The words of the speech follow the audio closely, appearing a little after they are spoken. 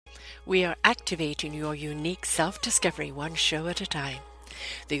We are activating your unique self-discovery one show at a time.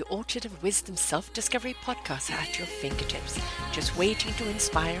 The Orchard of Wisdom Self-Discovery podcast are at your fingertips, just waiting to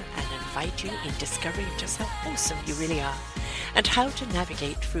inspire and invite you in discovering just how awesome you really are and how to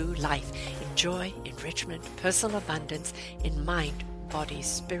navigate through life in joy, enrichment, personal abundance, in mind, body,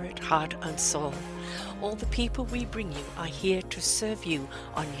 spirit, heart, and soul. All the people we bring you are here to serve you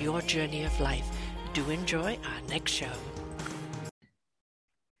on your journey of life. Do enjoy our next show.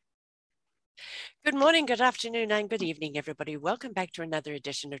 Good morning, good afternoon, and good evening, everybody. Welcome back to another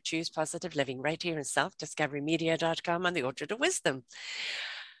edition of Choose Positive Living right here in selfdiscoverymedia.com on the Orchard of Wisdom.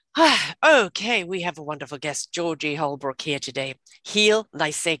 Okay, we have a wonderful guest, Georgie Holbrook, here today. Heal thy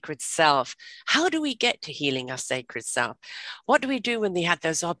sacred self. How do we get to healing our sacred self? What do we do when they have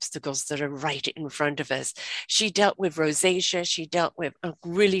those obstacles that are right in front of us? She dealt with rosacea. She dealt with a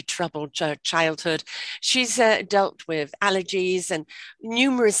really troubled childhood. She's dealt with allergies and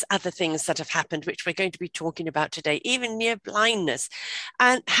numerous other things that have happened, which we're going to be talking about today, even near blindness.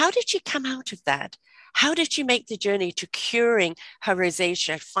 And how did she come out of that? How did she make the journey to curing her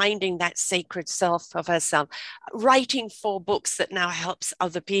rosacea, finding that sacred self of herself, writing 4 books that now helps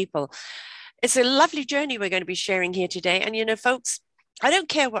other people? It's a lovely journey we're going to be sharing here today. And, you know, folks, I don't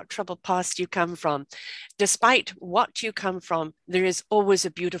care what troubled past you come from. Despite what you come from, there is always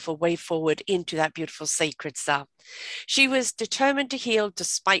a beautiful way forward into that beautiful sacred self. She was determined to heal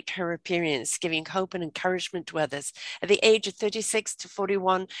despite her appearance, giving hope and encouragement to others. At the age of 36 to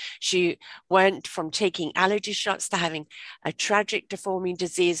 41, she went from taking allergy shots to having a tragic deforming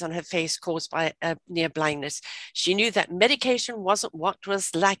disease on her face caused by near blindness. She knew that medication wasn't what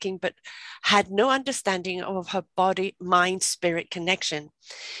was lacking, but had no understanding of her body, mind, spirit connection.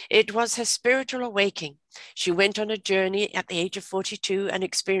 It was her spiritual awakening. She went on a journey at the age of 42 and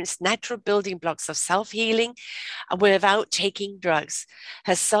experienced natural building blocks of self-healing without taking drugs.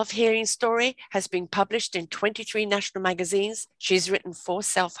 Her self-healing story has been published in 23 national magazines. She's written 4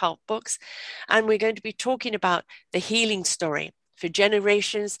 self-help books, and we're going to be talking about the healing story. For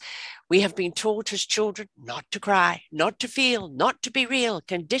generations, we have been taught as children not to cry, not to feel, not to be real,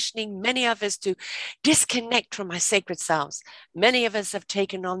 conditioning many of us to disconnect from our sacred selves. Many of us have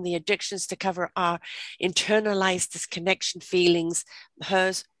taken on the addictions to cover our internalized disconnection feelings.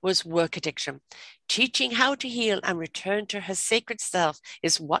 Hers was work addiction. Teaching how to heal and return to her sacred self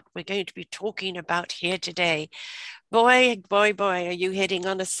is what we're going to be talking about here today. Boy, are you hitting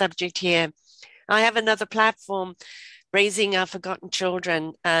on a subject here. I have another platform, Raising Our Forgotten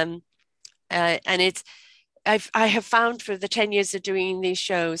Children. And I have found for the 10 years of doing these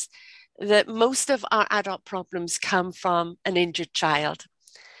shows that most of our adult problems come from an injured child.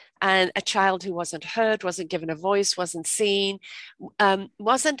 And a child who wasn't heard, wasn't given a voice, wasn't seen,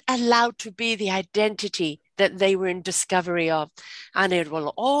 wasn't allowed to be the identity that they were in discovery of. And it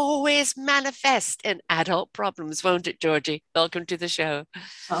will always manifest in adult problems, won't it, Georgie? Welcome to the show.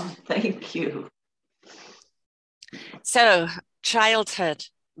 Oh, thank you. So, childhood,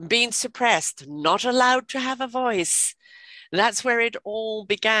 being suppressed, not allowed to have a voice. That's where it all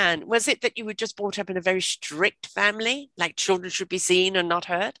began. Was it that you were just brought up in a very strict family, like children should be seen and not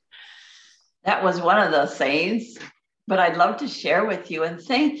heard? That was one of the sayings, but I'd love to share with you. And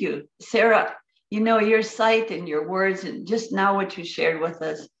thank you, Sarah. You know, your site and your words and just now what you shared with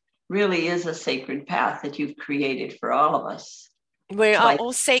us really is a sacred path that you've created for all of us. We are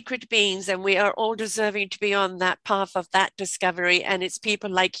all sacred beings and we are all deserving to be on that path of that discovery. And it's people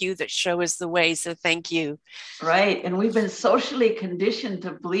like you that show us the way. So thank you. Right. And we've been socially conditioned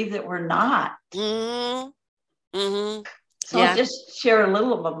to believe that we're not. Mm-hmm. Mm-hmm. So I'll just share a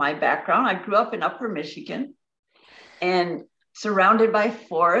little of my background. I grew up in Upper Michigan and surrounded by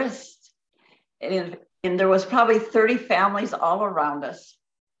forests. And there was probably 30 families all around us.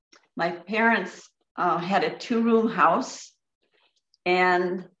 My parents had a 2-room house.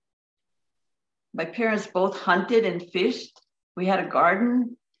 And my parents both hunted and fished. We had a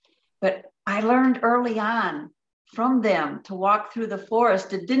garden, but I learned early on from them to walk through the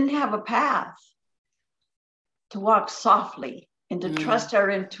forest. It didn't have a path, to walk softly and to trust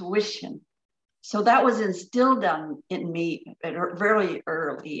our intuition. So that was instilled in me at a very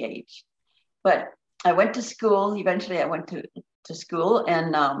early age. But I went to school. Eventually I went to school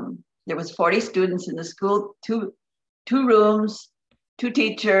and there was 40 students in the school, two rooms, 2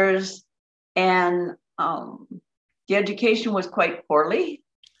 teachers, and the education was quite poorly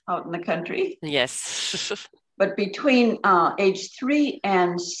out in the country. Yes. But between age 3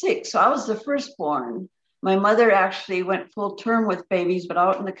 and 6, so I was the firstborn. My mother actually went full term with babies, but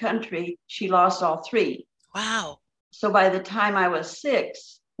out in the country, she lost all 3. Wow. So by the time I was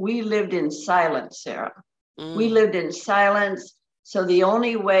 6, we lived in silence, Sarah. We lived in silence. So the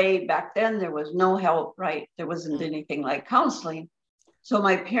only way back then, there was no help, right? There wasn't anything like counseling. So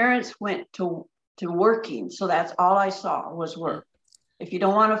my parents went to working. So that's all I saw was work. If you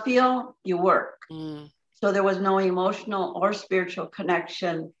don't want to feel, you work. So there was no emotional or spiritual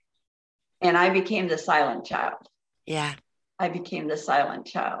connection. And I became the silent child. Yeah. I became the silent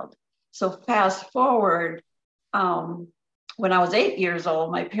child. So fast forward, when I was 8 years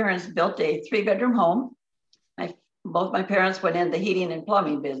old, my parents built a 3-bedroom home. Both my parents went in the heating and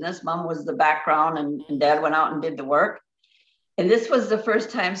plumbing business. Mom was the background and Dad went out and did the work. And this was the first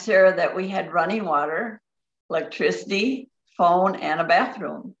time, Sarah, that we had running water, electricity, phone, and a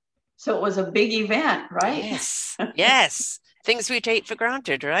bathroom. So it was a big event, right? Yes. Yes. Things we take for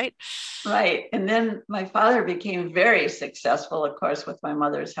granted, right? Right. And then my father became very successful, of course, with my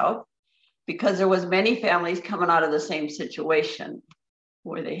mother's help, because there was many families coming out of the same situation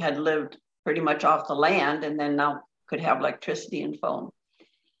where they had lived pretty much off the land and then now could have electricity and phone.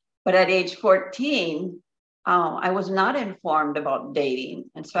 But at age 14, I was not informed about dating.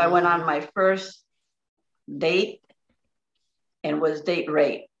 And so I went on my first date and was date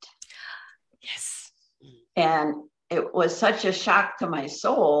raped. Yes. And it was such a shock to my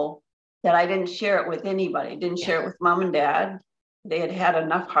soul that I didn't share it with anybody. Didn't share it with Mom and Dad. They had had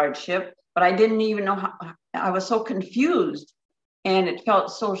enough hardship, but I didn't even know how. I was so confused and it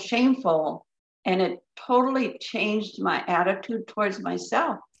felt so shameful. And it totally changed my attitude towards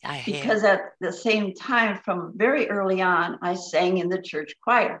myself. Because at the same time, from very early on, I sang in the church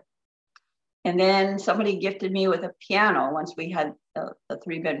choir. And then somebody gifted me with a piano once we had a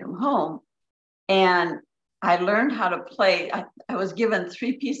 3-bedroom home. And I learned how to play. I was given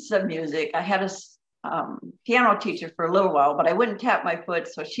 3 pieces of music. I had a piano teacher for a little while, but I wouldn't tap my foot.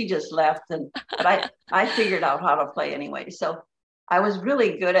 So she just left. But I figured out how to play anyway. So I was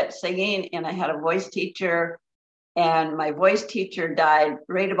really good at singing, and I had a voice teacher, and my voice teacher died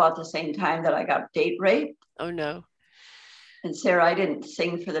right about the same time that I got date raped. Oh, no. And Sarah, I didn't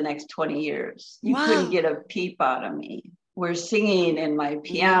sing for the next 20 years. You couldn't get a peep out of me. Where singing and my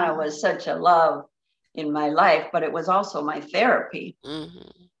piano was such a love in my life, but it was also my therapy.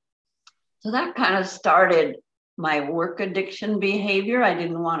 So that kind of started my work addiction behavior. I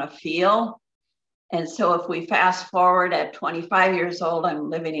didn't want to feel. And so if we fast forward at 25 years old, I'm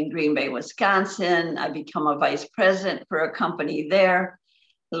living in Green Bay, Wisconsin. I become a vice president for a company there.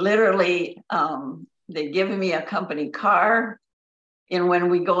 Literally, they've given me a company car. And when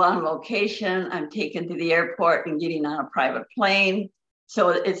we go on location, I'm taken to the airport and getting on a private plane.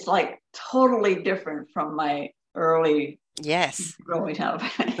 So it's like totally different from my early growing up.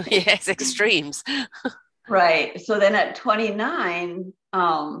 Yes, extremes. Right. So then at 29,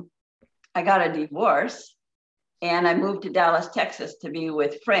 I got a divorce and I moved to Dallas, Texas to be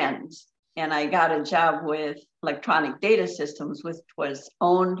with friends. And I got a job with Electronic Data Systems, which was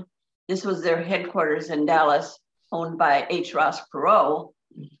owned. This was their headquarters in Dallas, owned by H. Ross Perot,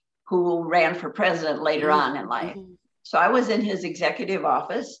 who ran for president later on in life. So I was in his executive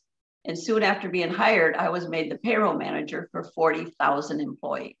office. And soon after being hired, I was made the payroll manager for 40,000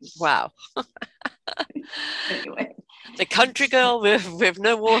 employees. Wow. Anyway. The country girl with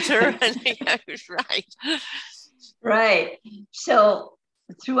no water. Right. Right. So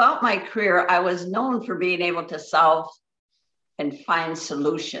throughout my career, I was known for being able to solve and find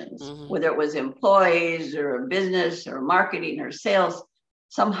solutions, whether it was employees or a business or marketing or sales.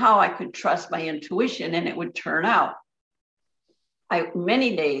 Somehow I could trust my intuition and it would turn out. I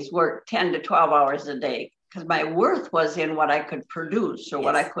many days worked 10 to 12 hours a day because my worth was in what I could produce or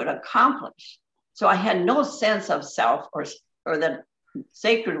what I could accomplish. So I had no sense of self or that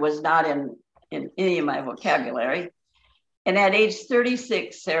sacred was not in any of my vocabulary. And at age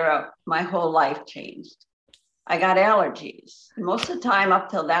 36, Sarah, my whole life changed. I got allergies. Most of the time up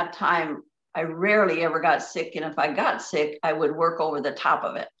till that time, I rarely ever got sick. And if I got sick, I would work over the top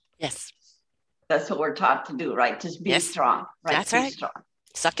of it. Yes. That's what we're taught to do, right? Just be strong. Right? That's right. Strong.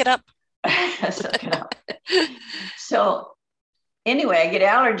 Suck it up. Suck it up. So anyway, I get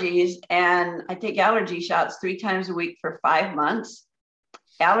allergies and I take allergy shots 3 times a week for 5 months.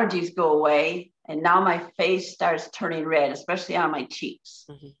 Allergies go away. And now my face starts turning red, especially on my cheeks.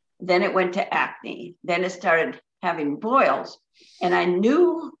 Then it went to acne. Then it started having boils. And I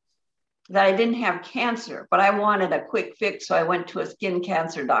knew that I didn't have cancer, but I wanted a quick fix. So I went to a skin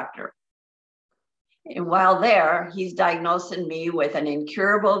cancer doctor. And while there, he's diagnosing me with an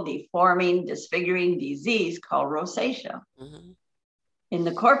incurable, deforming, disfiguring disease called rosacea. In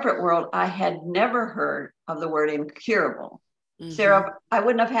the corporate world, I had never heard of the word incurable. Sarah, I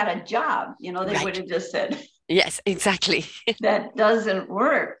wouldn't have had a job. You know, they would have just said, yes, exactly. That doesn't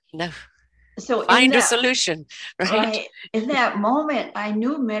work. No. So find a solution, right in that moment, I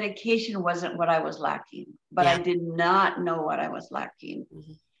knew medication wasn't what I was lacking, but I did not know what I was lacking.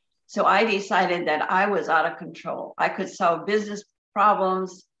 Mm-hmm. So I decided that I was out of control. I could solve business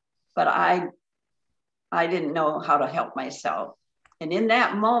problems, but I didn't know how to help myself. And in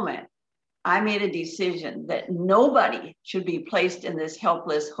that moment, I made a decision that nobody should be placed in this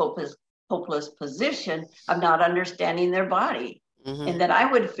helpless, hopeless position of not understanding their body, mm-hmm. and that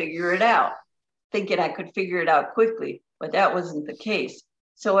I would figure it out, thinking I could figure it out quickly, but that wasn't the case.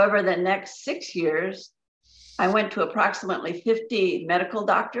 So over the next 6 years, I went to approximately 50 medical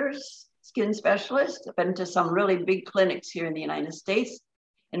doctors, skin specialists. I've been to some really big clinics here in the United States,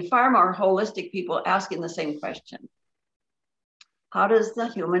 and far more holistic people asking the same question. How does the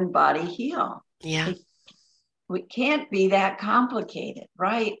human body heal? Yeah. It can't be that complicated,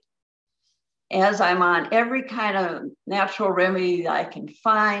 right? As I'm on every kind of natural remedy that I can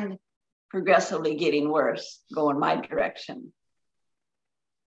find, progressively getting worse, going my direction.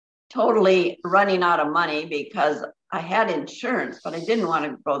 Totally running out of money because I had insurance, but I didn't want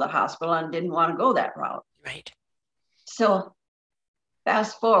to go to the hospital and didn't want to go that route. Right. So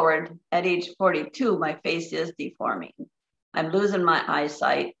fast forward, at age 42, my face is deforming. I'm losing my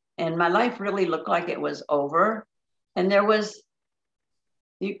eyesight, and my life really looked like it was over. And there was,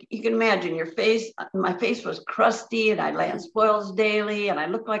 you can imagine my face was crusty, and I lay on spoils daily, and I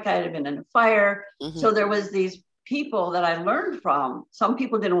looked like I had been in a fire. Mm-hmm. So there was these people that I learned from. Some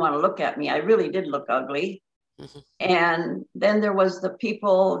people didn't want to look at me. I really did look ugly. Mm-hmm. And then there was the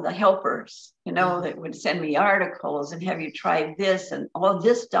people, the helpers, mm-hmm. that would send me articles and have you tried this, and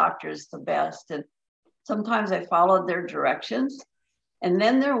this doctor is the best. And sometimes I followed their directions. And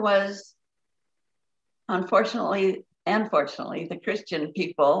then there was, unfortunately, the Christian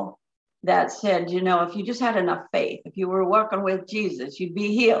people that said, if you just had enough faith, if you were walking with Jesus, you'd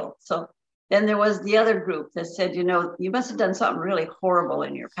be healed. So then there was the other group that said, you must have done something really horrible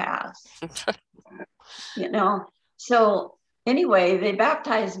in your past. So anyway, they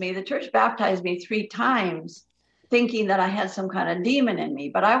baptized me. The church baptized me 3 times, thinking that I had some kind of demon in me.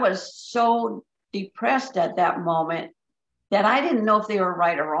 But I was so depressed at that moment that I didn't know if they were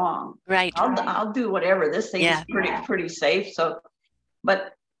right or wrong. Right. I'll do whatever. This thing is pretty safe. So,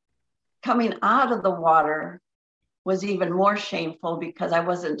 but coming out of the water was even more shameful because I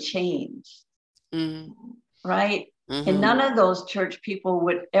wasn't changed. Mm. Right. Mm-hmm. And none of those church people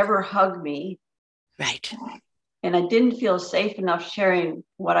would ever hug me. Right. And I didn't feel safe enough sharing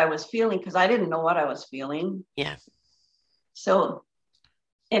what I was feeling because I didn't know what I was feeling. Yeah. So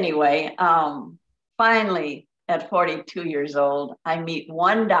anyway, finally, at 42 years old, I meet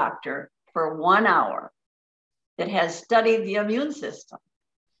one doctor for 1 hour that has studied the immune system.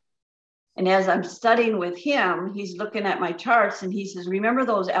 And as I'm studying with him, he's looking at my charts and he says, remember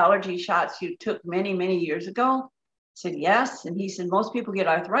those allergy shots you took many, many years ago? I said, yes. And he said, most people get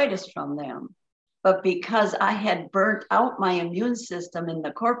arthritis from them. But because I had burnt out my immune system in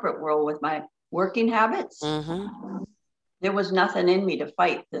the corporate world with my working habits, mm-hmm. there was nothing in me to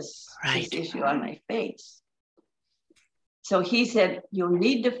fight this issue on my face. So he said, you'll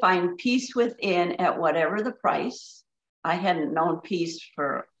need to find peace within at whatever the price. I hadn't known peace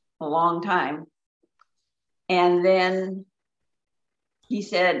for a long time. And then he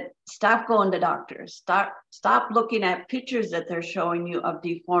said, stop going to doctors. Stop looking at pictures that they're showing you of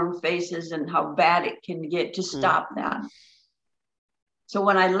deformed faces and how bad it can get. Just stop that. So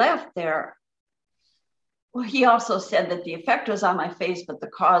when I left there, well, he also said that the effect was on my face, but the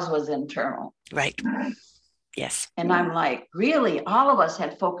cause was internal. Right. Yes. And I'm like, really? All of us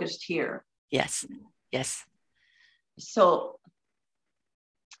had focused here. Yes. Yes. So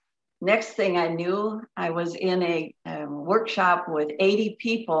next thing I knew, I was in a workshop with 80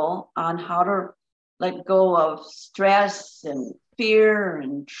 people on how to let go of stress and fear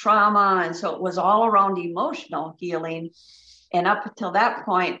and trauma. And so it was all around emotional healing. And up until that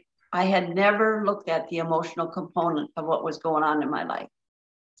point, I had never looked at the emotional component of what was going on in my life.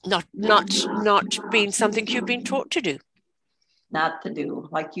 Not being something you've been taught to do. Not to do.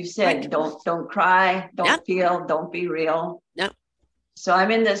 Like you said, don't cry, don't feel, don't be real. No. So I'm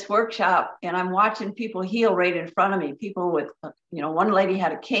in this workshop and I'm watching people heal right in front of me. People with, one lady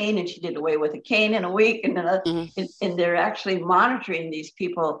had a cane and she did away with a cane in a week. And, and they're actually monitoring these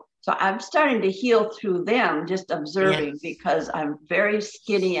people. So I'm starting to heal through them, just observing, because I'm very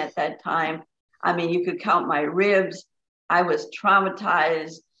skinny at that time. I mean, you could count my ribs. I was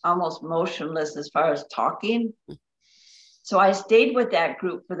traumatized, almost motionless as far as talking. So I stayed with that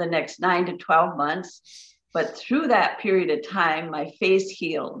group for the next 9 to 12 months. But through that period of time, my face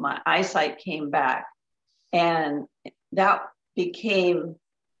healed, my eyesight came back. And that became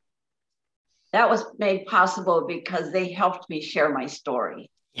that was made possible because they helped me share my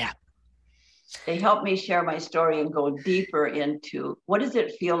story. Yeah. They helped me share my story and go deeper into what does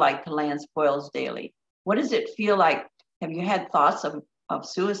it feel like to land spoils daily? What does it feel like? Have you had thoughts of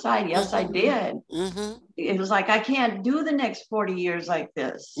suicide? Yes, I did. It was like, I can't do the next 40 years like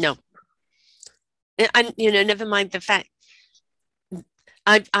this. No. And, never mind the fact,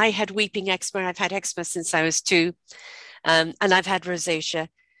 I had weeping eczema. I've had eczema since I was 2. And I've had rosacea.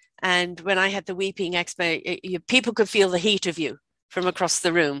 And when I had the weeping eczema, people could feel the heat of you from across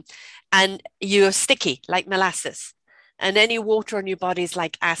the room. And you're sticky like molasses. And any water on your body is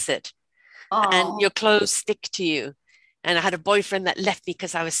like acid. Oh. And your clothes stick to you. And I had a boyfriend that left me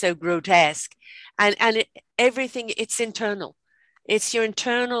because I was so grotesque. And everything, it's internal. It's your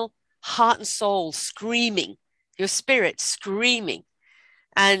internal heart and soul screaming, your spirit screaming.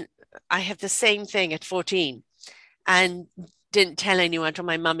 And I have the same thing at 14 and didn't tell anyone until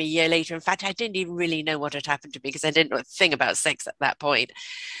my mum a year later. In fact, I didn't even really know what had happened to me because I didn't know a thing about sex at that point.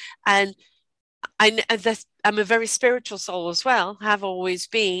 And I'm a very spiritual soul as well, have always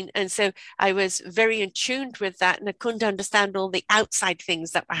been. And so I was very in tune with that, and I couldn't understand all the outside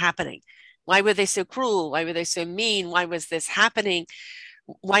things that were happening. Why were they so cruel? Why were they so mean? Why was this happening?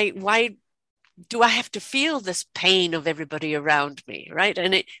 Why do I have to feel this pain of everybody around me, right?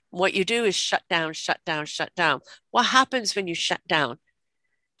 And what you do is shut down, shut down, shut down. What happens when you shut down?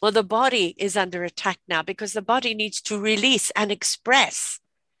 Well, the body is under attack now because the body needs to release and express.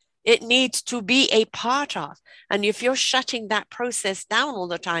 It needs to be a part of. And if you're shutting that process down all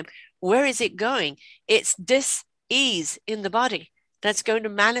the time, where is it going? It's dis-ease in the body that's going to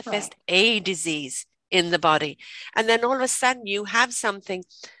manifest a disease in the body. And then all of a sudden you have something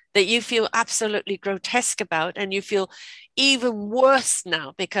that you feel absolutely grotesque about, and you feel even worse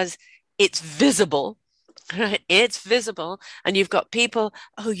now because it's visible. Right? It's visible, and you've got people,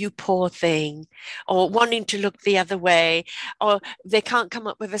 oh, you poor thing, or wanting to look the other way, or they can't come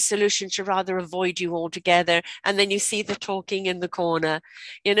up with a solution to rather avoid you altogether. And then you see the talking in the corner,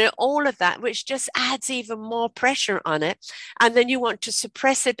 all of that, which just adds even more pressure on it. And then you want to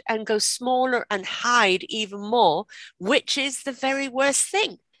suppress it and go smaller and hide even more, which is the very worst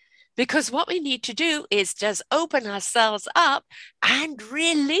thing. Because what we need to do is just open ourselves up and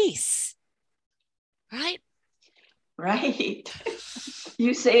release. Right? Right.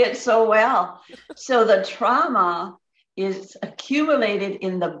 You say it so well. So the trauma is accumulated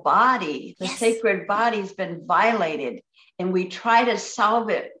in the body. The sacred body's been violated. And we try to solve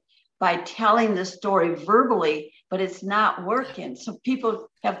it by telling the story verbally, but it's not working. So people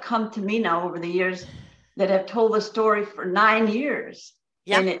have come to me now over the years that have told the story for 9 years.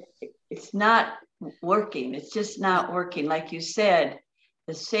 And it's not working. It's just not working. Like you said,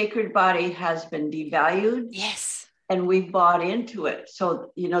 the sacred body has been devalued. Yes. And we've bought into it.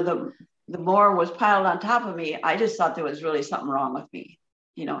 So, the more was piled on top of me, I just thought there was really something wrong with me.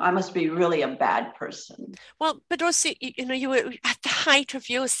 I must be really a bad person. Well, but also, you were at the height of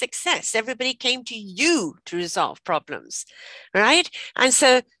your success. Everybody came to you to resolve problems, right? And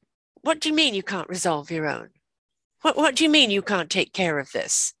so what do you mean you can't resolve your own? What do you mean you can't take care of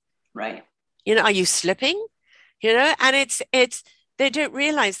this? Right. Are you slipping? And it's they don't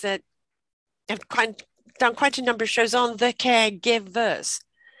realize that I've done quite a number of shows on the caregivers.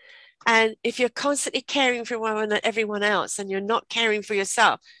 And if you're constantly caring for everyone else and you're not caring for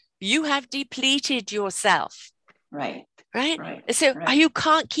yourself, you have depleted yourself. Right. Right. So you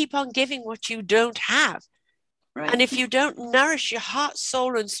can't keep on giving what you don't have. Right. And if you don't nourish your heart,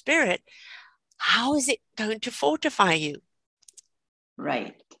 soul, and spirit, how is it going to fortify you?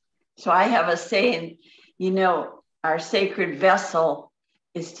 Right. So I have a saying, our sacred vessel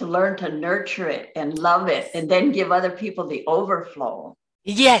is to learn to nurture it and love it and then give other people the overflow.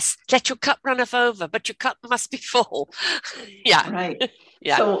 Yes. Let your cup runneth over, but your cup must be full. Yeah. Right.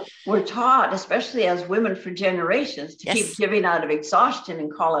 Yeah. So we're taught, especially as women for generations, to keep giving out of exhaustion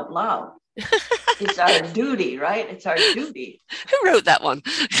and call it love. It's our duty, right? It's our duty. Who wrote that one?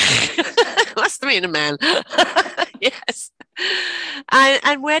 Must have been a man. Yes.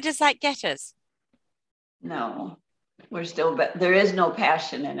 And where does that get us? No, we're still, there is no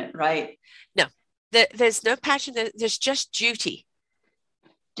passion in it, right? No, there's no passion. There's just duty.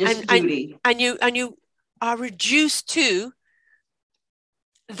 Just duty. And you are reduced to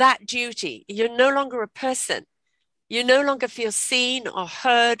that duty. You're no longer a person. You no longer feel seen or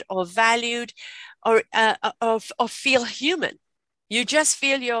heard or valued or feel human. You just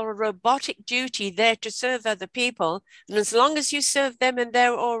feel your robotic duty there to serve other people. And as long as you serve them and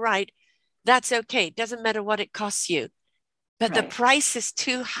they're all right, that's okay. It doesn't matter what it costs you. But the price is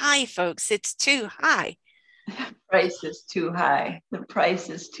too high, folks. It's too high. price is too high. The price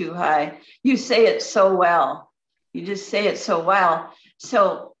is too high. You say it so well. You just say it so well.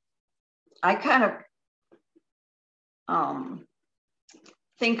 So I kind of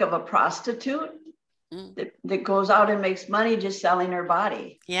think of a prostitute that goes out and makes money just selling her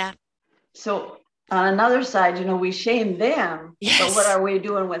body. Yeah. So on another side, we shame them, yes. But what are we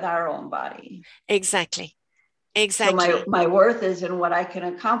doing with our own body? Exactly. So my worth is in what I can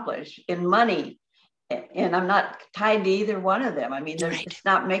accomplish in money. And I'm not tied to either one of them. I mean, it's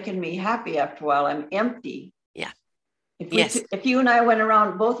not making me happy after a while. I'm empty. Yeah. If you and I went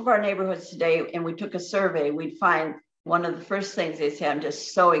around both of our neighborhoods today and we took a survey, we'd find one of the first things they say, I'm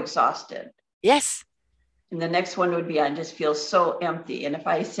just so exhausted. Yes. And the next one would be, I just feel so empty. And if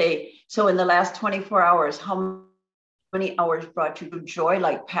I say, so in the last 24 hours, how many hours brought you joy,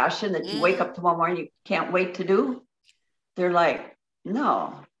 like passion that you wake up tomorrow morning, you can't wait to do? They're like,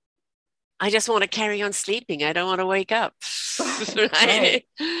 no. I just want to carry on sleeping. I don't want to wake up. Right.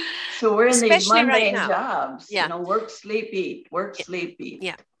 So we're in these mundane jobs, yeah. Work, sleep, eat, work, sleep, eat.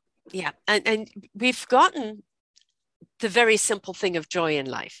 Yeah. Yeah. And we've forgotten the very simple thing of joy in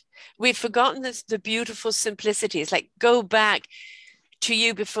life. We've forgotten the beautiful simplicities. Like, go back to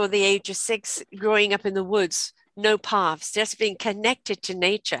you before the age of 6, growing up in the woods, no paths, just being connected to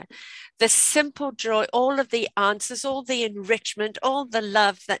nature. The simple joy, all of the answers, all the enrichment, all the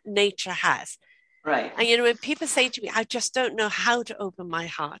love that nature has. Right. And when people say to me, I just don't know how to open my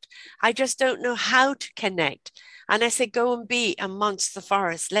heart, I just don't know how to connect. And I say, go and be amongst the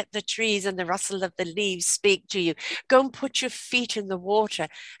forest. Let the trees and the rustle of the leaves speak to you. Go and put your feet in the water.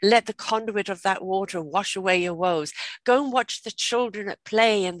 Let the conduit of that water wash away your woes. Go and watch the children at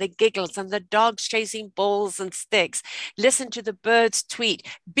play and the giggles and the dogs chasing balls and sticks. Listen to the birds tweet.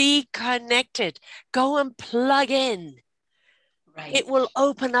 Be connected. Go and plug in. Right. It will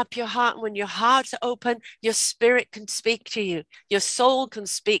open up your heart. When your heart's open, your spirit can speak to you. Your soul can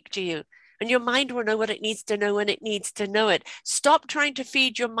speak to you. And your mind will know what it needs to know when it needs to know it. Stop trying to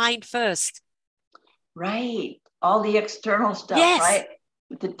feed your mind first. Right. All the external stuff, yes. Right?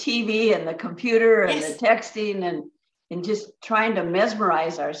 With the TV and the computer and the texting and just trying to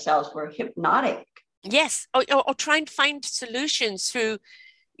mesmerize ourselves. We're hypnotic. Yes. Or try and find solutions through,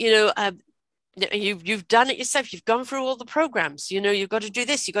 you've done it yourself. You've gone through all the programs. You've got to do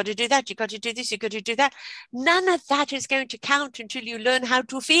this. You've got to do that. You've got to do this. You've got to do that. None of that is going to count until you learn how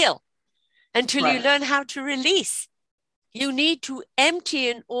to feel, until you learn how to release. You need to empty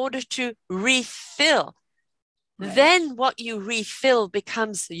in order to refill. Right. Then what you refill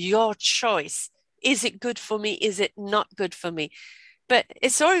becomes your choice. Is it good for me? Is it not good for me? But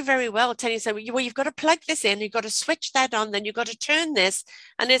it's all very well telling you, well, you've got to plug this in, you've got to switch that on, then you've got to turn this.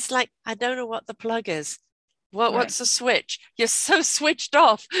 And it's like, I don't know what the plug is. What's the switch? You're so switched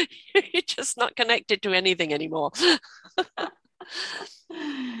off. You're just not connected to anything anymore.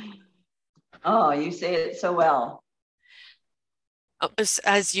 Oh, you say it so well.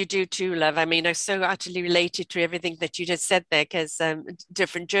 As you do too, love. I mean, I'm so utterly related to everything that you just said there, because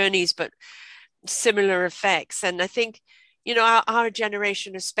different journeys, but similar effects. And I think, our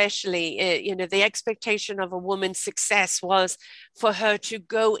generation especially, the expectation of a woman's success was for her to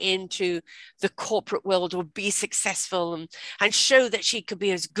go into the corporate world or be successful and show that she could be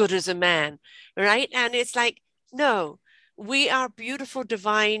as good as a man, right? And it's like, no, we are beautiful,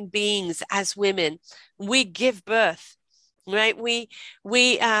 divine beings as women. We give birth. Right? We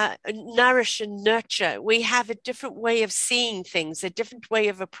nourish and nurture. We have a different way of seeing things, a different way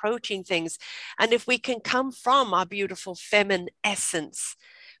of approaching things. And if we can come from our beautiful feminine essence,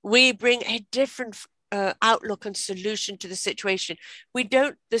 we bring a different outlook and solution to the situation.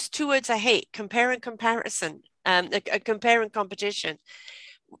 There's 2 words I hate: compare and comparison, compare and competition.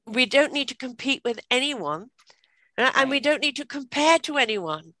 We don't need to compete with anyone, and we don't need to compare to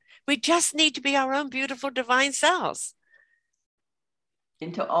anyone. We just need to be our own beautiful divine selves.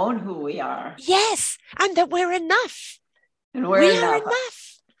 And to own who we are. Yes, and that we're enough. And we are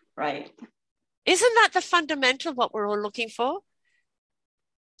enough. Right. Isn't that the fundamental, what we're all looking for?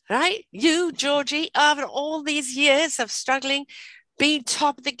 Right? You, Georgie, after all these years of struggling, being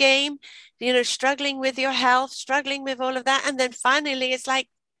top of the game, struggling with your health, struggling with all of that. And then finally it's like,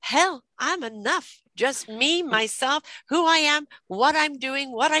 hell, I'm enough. Just me, myself, who I am, what I'm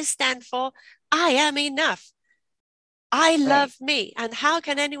doing, what I stand for. I am enough. I love me. And how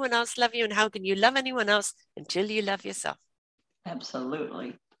can anyone else love you? And how can you love anyone else until you love yourself?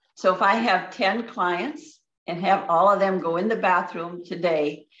 Absolutely. So if I have 10 clients and have all of them go in the bathroom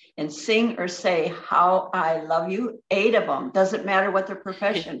today and sing or say how I love you, 8 of them, doesn't matter what their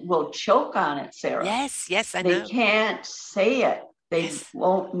profession, will choke on it, Sarah. Yes, I know. They can't say it. They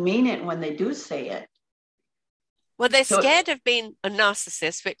won't mean it when they do say it. Well, they're So scared of being a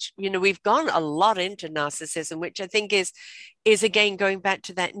narcissist, which, we've gone a lot into narcissism, which I think is again going back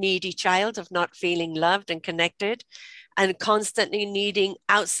to that needy child of not feeling loved and connected and constantly needing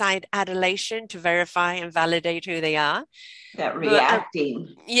outside adulation to verify and validate who they are. that But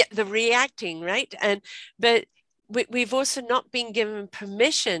reacting. yeah, the reacting, right? But we've also not been given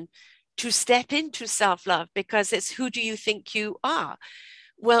permission to step into self-love, because it's, who do you think you are?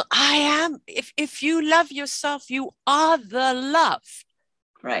 Well, I am. If you love yourself, you are the love.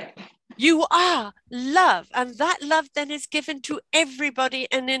 Right. You are love. And that love then is given to everybody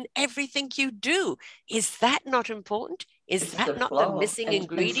and in everything you do. Is that not important? Is It's that the not the flow missing and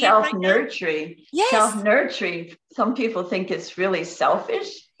ingredient right now? self-nurturing. Yes. Self-nurturing. Some people think it's really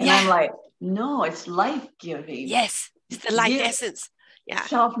selfish. And Yeah. I'm like, no, it's life-giving. Yes. It's the life essence. Yeah.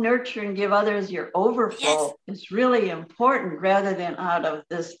 Self-nurture and give others your overflow is really important, rather than out of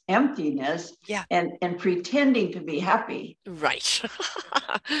this emptiness and pretending to be happy. Right.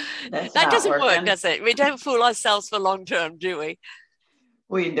 That doesn't work, does it? We don't fool ourselves for long term, do we?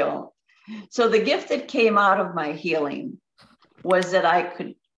 We don't. So the gift that came out of my healing was that I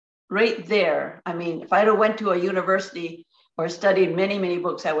could, right there, I mean, if I'd have went to a university or studied many, many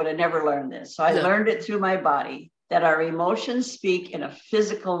books, I would have never learned this. So I learned it through my body, that our emotions speak in a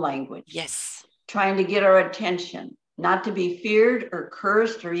physical language. Yes. Trying to get our attention, not to be feared or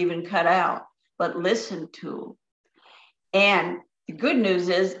cursed or even cut out, but listened to. And the good news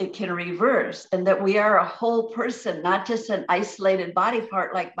is it can reverse, and that we are a whole person, not just an isolated body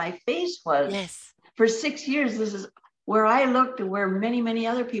part like my face was. Yes. For 6 years, this is where I looked, and where many, many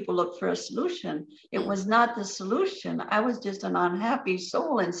other people look for a solution. It was not the solution. I was just an unhappy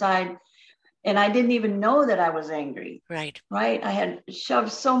soul inside. And I didn't even know that I was angry. Right. Right. I had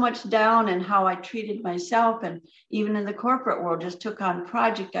shoved so much down in how I treated myself. And even in the corporate world, just took on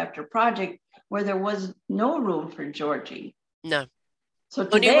project after project where there was no room for Georgie. No. So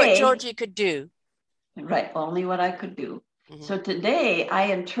today, only what Georgie could do. Right. Only what I could do. Mm-hmm. So today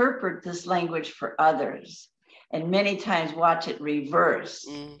I interpret this language for others, and many times watch it reverse,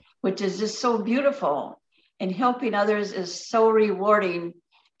 which is just so beautiful. And helping others is so rewarding,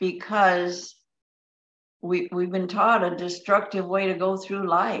 because we've been taught a destructive way to go through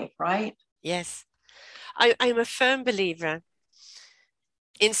life, right? Yes. I'm a firm believer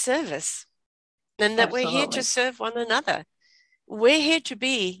in service, and that Absolutely. We're here to serve one another. We're here to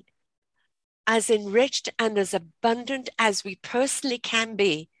be as enriched and as abundant as we personally can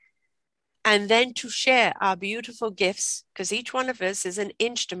be, and then to share our beautiful gifts, because each one of us is an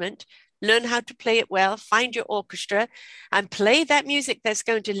instrument. Learn how to play it well, find your orchestra, and play that music that's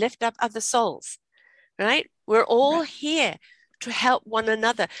going to lift up other souls, right? We're all here to help one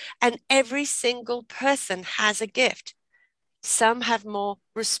another, and every single person has a gift. Some have more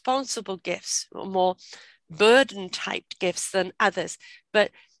responsible gifts or more burden-type gifts than others.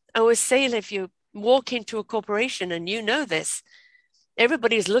 But I always say, if you walk into a corporation, and you know this,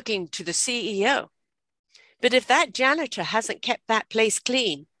 everybody's looking to the CEO. But if that janitor hasn't kept that place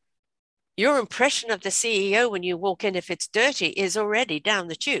clean, your impression of the CEO when you walk in, if it's dirty, is already down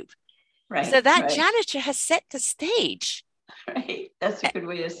the tube. Right. So that janitor has set the stage. Right. That's a good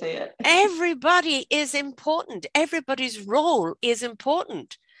way to say it. Everybody is important. Everybody's role is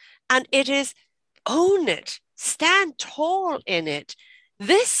important. And it is, own it. Stand tall in it.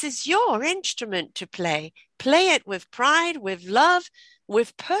 This is your instrument to play. Play it with pride, with love,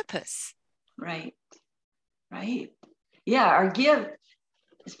 with purpose. Right. Right. Yeah, our gift,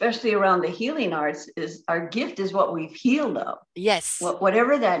 especially around the healing arts, is our gift is what we've healed of. Yes.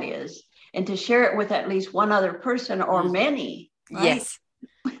 Whatever that is. And to share it with at least one other person or many. Right? Yes.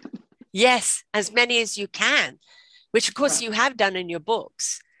 Yes, as many as you can, which of course you have done in your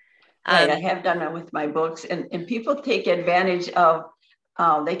books. Right, I have done it with my books. And people take advantage of,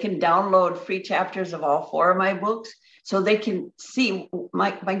 they can download free chapters of all 4 of my books, so they can see.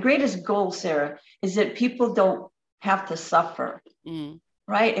 My greatest goal, Sarah, is that people don't have to suffer.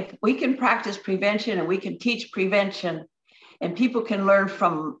 Right? If we can practice prevention, and we can teach prevention, and people can learn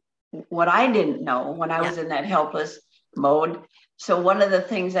from what I didn't know when I was in that helpless mode. So one of the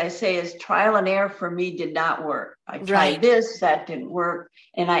things I say is trial and error for me did not work. I tried this, that didn't work.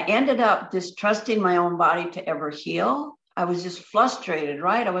 And I ended up distrusting my own body to ever heal. I was just frustrated,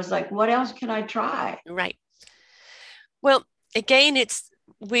 right? I was like, what else can I try? Right. Well, again,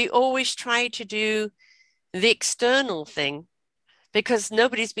 we always try to do the external thing, because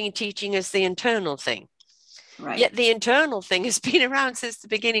nobody's been teaching us the internal thing. Right. Yet the internal thing has been around since the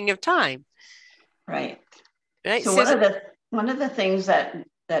beginning of time. Right. So one of the things that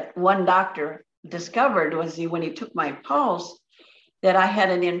one doctor discovered was when he took my pulse, that I had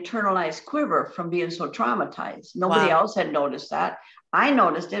an internalized quiver from being so traumatized. Nobody Wow. else had noticed that. I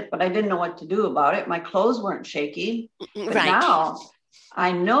noticed it, but I didn't know what to do about it. My clothes weren't shaking. But Right. now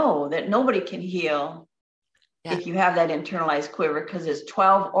I know that nobody can heal Yeah. if you have that internalized quiver, because it's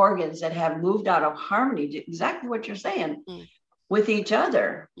 12 organs that have moved out of harmony, exactly what you're saying, with each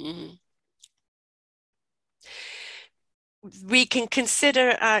other. Mm. We can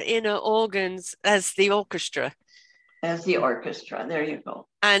consider our inner organs as the orchestra. As the orchestra. There you go.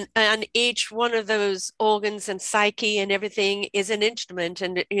 And each one of those organs and psyche and everything is an instrument.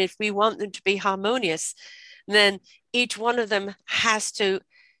 And if we want them to be harmonious, then each one of them has to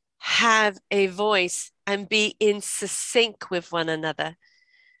have a voice and be in sync with one another.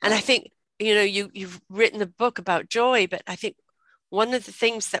 And I think, you've written a book about joy, but I think one of the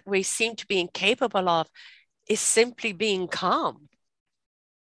things that we seem to be incapable of is simply being calm.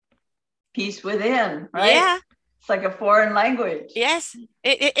 Peace within, right? Yeah. It's like a foreign language. Yes.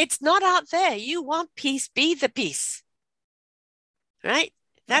 It's not out there. You want peace, be the peace. Right?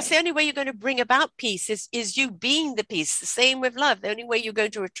 That's the only way you're going to bring about peace is you being the peace. The same with love. The only way you're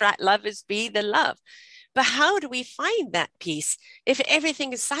going to attract love is be the love. But how do we find that peace if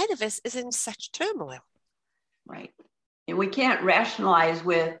everything inside of us is in such turmoil? Right. And we can't rationalize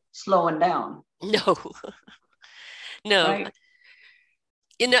with slowing down. No. No.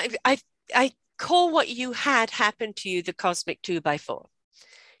 Right. I call what you had happen to you the cosmic 2x4.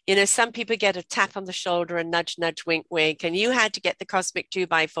 Some people get a tap on the shoulder and nudge, nudge, wink, wink, and you had to get the cosmic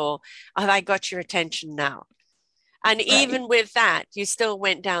 2x4. Have I got your attention now? And right. Even with that, you still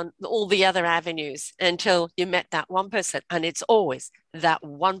went down all the other avenues until you met that one person. And it's always that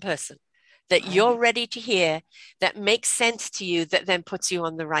one person that right. You're ready to hear, that makes sense to you, that then puts you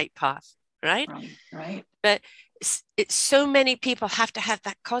on the right path, right? Right. But it's so many people have to have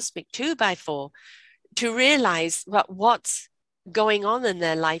that cosmic 2x4 to realize what's going on in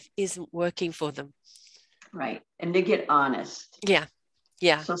their life isn't working for them. Right. And to get honest. Yeah.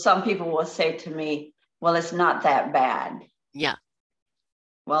 Yeah. So some people will say to me, well, it's not that bad. Yeah.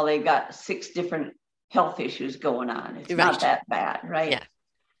 Well, they got 6 different health issues going on. It's right. Not that bad, right? Yeah.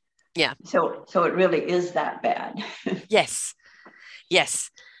 Yeah. So it really is that bad. Yes.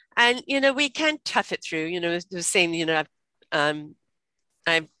 Yes. And, we can tough it through, the same, I'm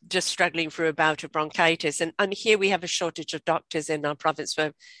just struggling through a bout of bronchitis. And here we have a shortage of doctors in our province.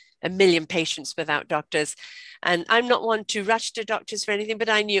 We're 1 million patients without doctors. And I'm not one to rush to doctors for anything, but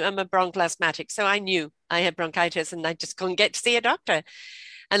I knew I'm a bronchial asthmatic. So I knew I had bronchitis and I just couldn't get to see a doctor.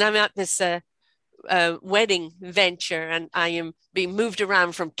 And I'm at this wedding venture and I am being moved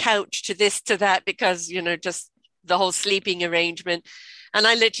around from couch to this to that because, just the whole sleeping arrangement. And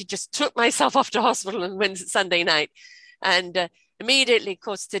I literally just took myself off to hospital on Wednesday, Sunday night. And immediately, of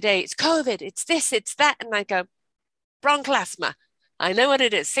course, today it's COVID, it's this, it's that. And I go, bronchial asthma. I know what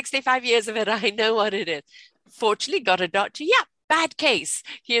it is. 65 years of it. I know what it is. Fortunately, got a doctor. Yeah, bad case.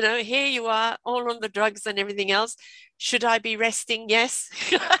 Here you are, all on the drugs and everything else. Should I be resting? Yes.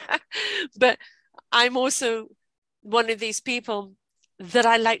 But I'm also one of these people that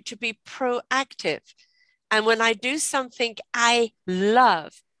I like to be proactive. And when I do something I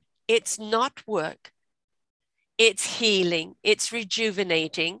love, it's not work. It's healing. It's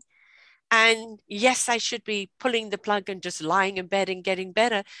rejuvenating. And yes, I should be pulling the plug and just lying in bed and getting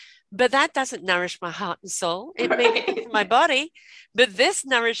better. But that doesn't nourish my heart and soul. It may be my body, but this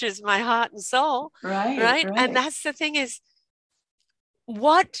nourishes my heart and soul. Right. And that's the thing is,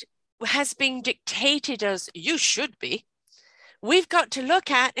 what has been dictated as you should be, we've got to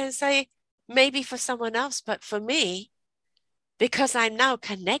look at and say, maybe for someone else, but for me, because I'm now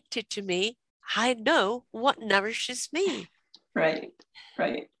connected to me, I know what nourishes me. Right.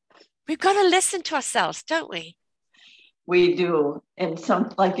 We've got to listen to ourselves, don't we? We do. And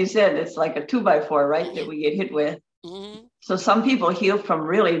some, like you said, it's like a 2x4, right, that we get hit with. Mm-hmm. So some people heal from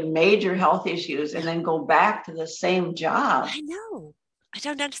really major health issues and then go back to the same job. I know. I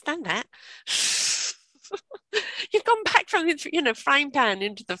don't understand that. You've gone back from the frying pan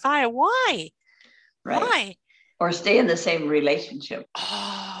into the fire. Why? Right. Why? Or stay in the same relationship.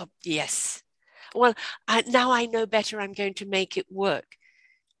 Oh, yes. Well, now I know better. I'm going to make it work.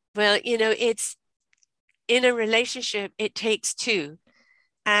 Well, it's in a relationship, it takes 2.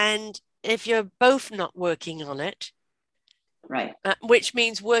 And if you're both not working on it, right, which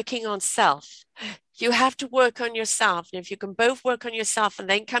means working on self, you have to work on yourself. And if you can both work on yourself and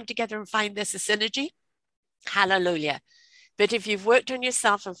then come together and find there's a synergy, hallelujah. But if you've worked on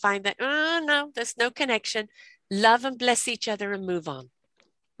yourself and find that, no, there's no connection, love and bless each other and move on.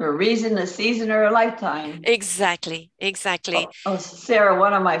 For a reason, a season, or a lifetime. Exactly. Oh, Sarah,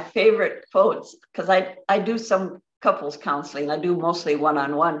 one of my favorite quotes, because I do some couples counseling. I do mostly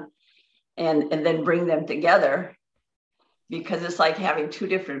one-on-one, and then bring them together, because it's like having two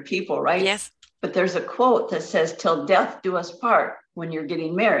different people, right? Yes. But there's a quote that says, "Till death do us part," when you're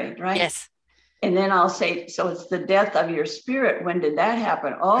getting married, right? Yes. And then I'll say, so it's the death of your spirit. When did that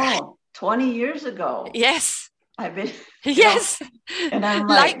happen? Oh, 20 years ago. Yes. I've been, yes. And I'm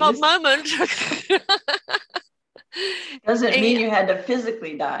like, like, light bulb moment. Doesn't mean you had to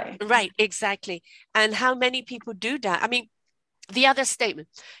physically die. Right, exactly. And how many people do die? I mean, the other statement,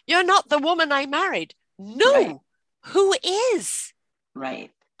 "You're not the woman I married." No, right. Who is?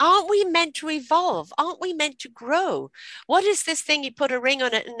 Right. Aren't we meant to evolve? Aren't we meant to grow? What is this thing, you put a ring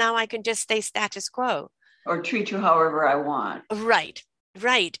on it and now I can just stay status quo? Or treat you however I want. Right,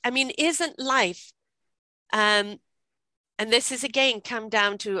 right. I mean, isn't life, and this is again come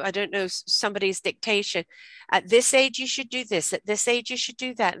down to, I don't know, somebody's dictation. At this age, you should do this. At this age, you should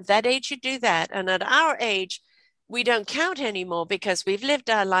do that. At that age, you do that. And at our age, we don't count anymore because we've lived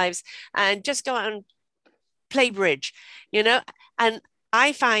our lives, and just go out and play bridge, you know? And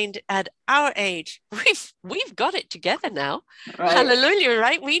I find at our age, we've got it together now. Right. Hallelujah,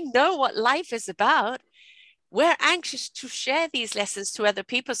 right? We know what life is about. We're anxious to share these lessons to other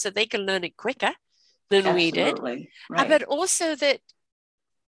people so they can learn it quicker than Absolutely. we did. Right. But also that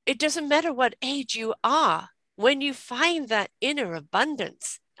it doesn't matter what age you are, when you find that inner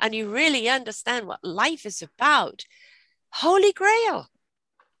abundance and you really understand what life is about, Holy Grail.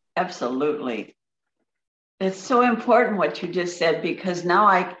 Absolutely. It's so important what you just said, because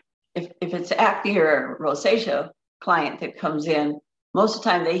now if it's acne or rosacea client that comes in, most of the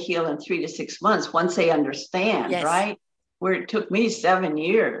time they heal in 3 to 6 months once they understand, yes. Right? Where it took me 7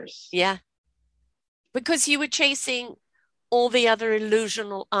 years. Yeah. Because you were chasing all the other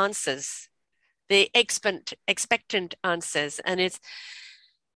illusional answers, the expectant answers. And it's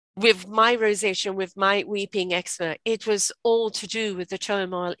with my rosacea, with my weeping eczema, it was all to do with the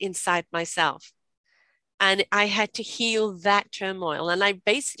turmoil inside myself. And I had to heal that turmoil. And I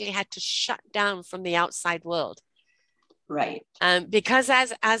basically had to shut down from the outside world. Right. Because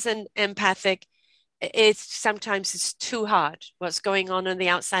as an empathic, sometimes it's too hard what's going on the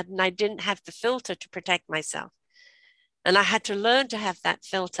outside. And I didn't have the filter to protect myself. And I had to learn to have that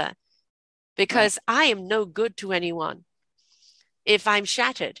filter, because right. I am no good to anyone if I'm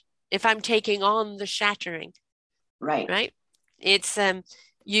shattered, if I'm taking on the shattering. Right. Right. It's,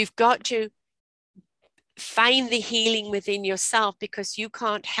 you've got to find the healing within yourself, because you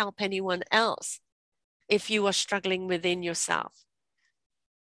can't help anyone else if you are struggling within yourself.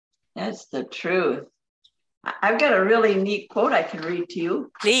 That's the truth. I've got a really neat quote I can read to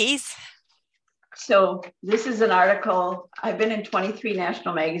you. Please. So this is an article. I've been in 23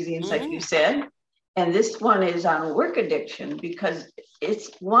 national magazines, like you said. And this one is on work addiction, because it's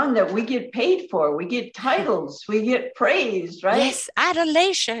one that we get paid for. We get titles, we get praise, right? Yes,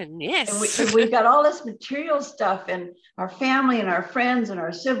 adulation, yes. And we've got all this material stuff, and our family and our friends and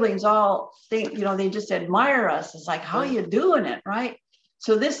our siblings all think, they just admire us. It's like, how are you doing it, right?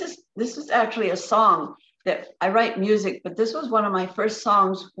 So this is actually a song that I write music, but this was one of my first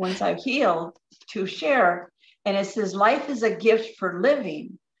songs once I've healed to share. And it says, "Life is a gift for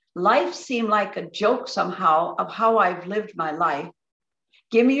living. Life seemed like a joke somehow of how I've lived my life.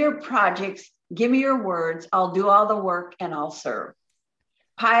 Give me your projects, give me your words, I'll do all the work and I'll serve.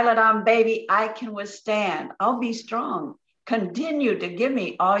 Pile it on, baby, I can withstand. I'll be strong. Continue to give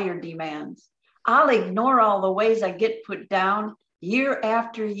me all your demands. I'll ignore all the ways I get put down, year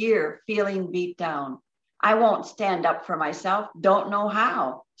after year, feeling beat down. I won't stand up for myself, don't know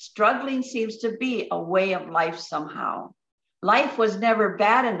how. Struggling seems to be a way of life somehow. Life was never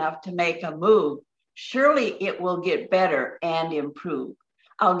bad enough to make a move. Surely it will get better and improve.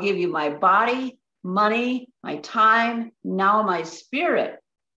 I'll give you my body, money, my time, now my spirit.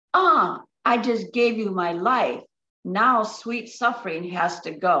 I just gave you my life. Now sweet suffering has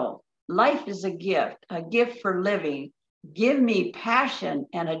to go. Life is a gift for living. Give me passion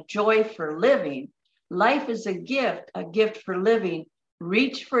and a joy for living. Life is a gift for living.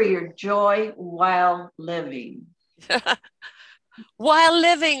 Reach for your joy while living." While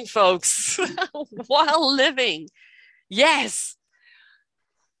living, folks. While living. Yes.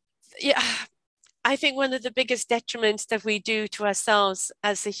 Yeah. I think one of the biggest detriments that we do to ourselves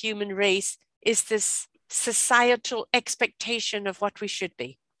as a human race is this societal expectation of what we should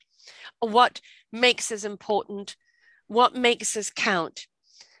be, what makes us important, what makes us count.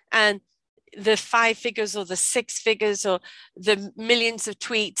 And the 5 figures or the 6 figures or the millions of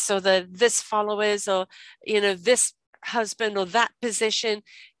tweets or the this followers or, this husband or that position,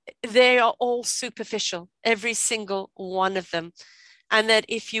 they are all superficial, every single one of them. And that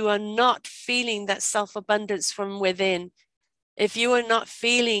if you are not feeling that self-abundance from within, if you are not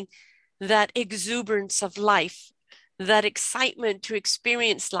feeling that exuberance of life, that excitement to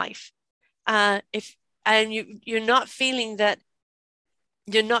experience life, you're not feeling that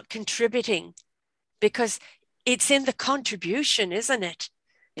you're not contributing, because it's in the contribution, isn't it?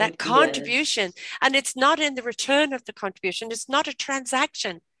 That contribution. And it's not in the return of the contribution. It's not a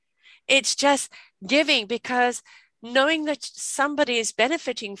transaction. It's just giving, because knowing that somebody is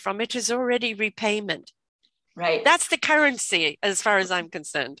benefiting from it is already repayment. Right. That's the currency as far as I'm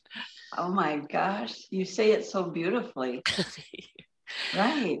concerned. Oh my gosh. You say it so beautifully.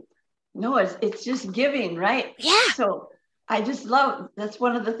 Right. No, it's just giving, right? Yeah. So I just love, that's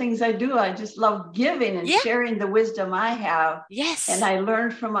one of the things I do. I just love giving and sharing the wisdom I have. Yes. And I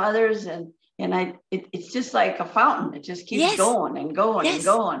learn from others, and it's just like a fountain. It just keeps going and going and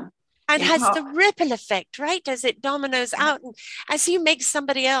going. And has the ripple effect, right? As it dominoes out. And as you make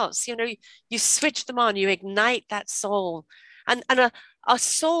somebody else, you switch them on, you ignite that soul. And a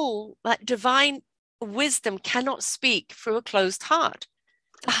soul, that divine wisdom, cannot speak through a closed heart.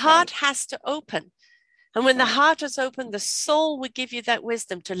 The heart has to open. And when the heart is open, the soul will give you that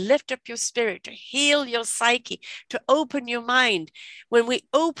wisdom to lift up your spirit, to heal your psyche, to open your mind. When we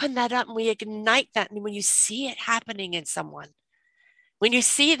open that up and we ignite that, and when you see it happening in someone, when you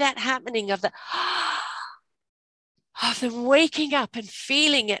see that happening of them waking up and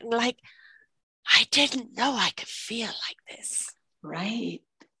feeling it, and like, I didn't know I could feel like this. Right.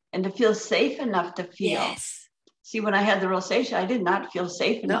 And to feel safe enough to feel. Yes. See, when I had the rosacea, I did not feel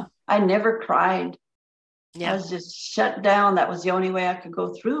safe enough. I never cried. I was just shut down. That was the only way I could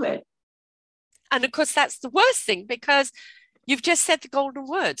go through it. And of course, that's the worst thing, because you've just said the golden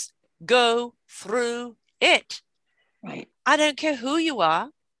words: go through it. Right. I don't care who you are,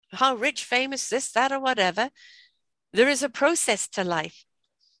 how rich, famous, this, that, or whatever. There is a process to life.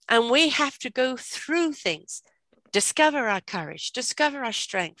 And we have to go through things, discover our courage, discover our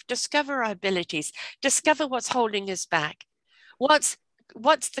strength, discover our abilities, discover what's holding us back. What's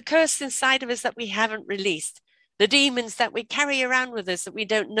the curse inside of us that we haven't released? The demons that we carry around with us that we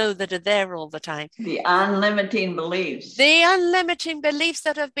don't know that are there all the time. The unlimiting beliefs. The unlimiting beliefs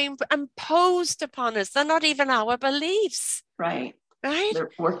that have been imposed upon us. They're not even our beliefs. Right. Right?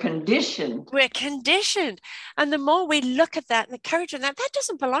 We're conditioned. We're conditioned. And the more we look at that and the courage of that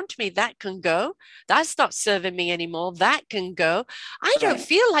doesn't belong to me. That can go. That's not serving me anymore. That can go. I don't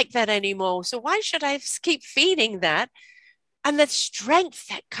feel like that anymore. So why should I keep feeding that? And the strength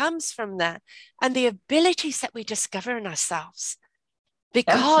that comes from that, and the abilities that we discover in ourselves,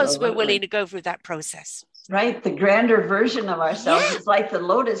 because we're willing to go through that process. Right. The grander version of ourselves is like the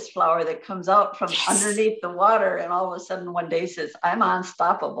lotus flower that comes out from underneath the water, and all of a sudden one day says, I'm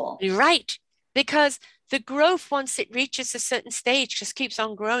unstoppable. Right. Because the growth, once it reaches a certain stage, just keeps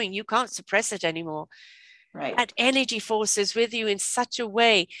on growing. You can't suppress it anymore. Right. That energy forces with you in such a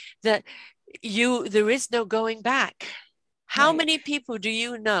way that there is no going back. How many people do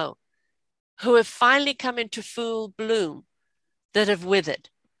you know who have finally come into full bloom that have withered?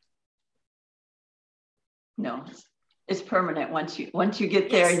 No, it's permanent. Once you get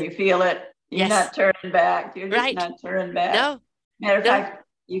there and you feel it, you're not turning back. You're just not turning back. No. Matter of fact,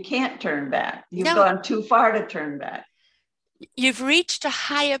 you can't turn back. You've gone too far to turn back. You've reached a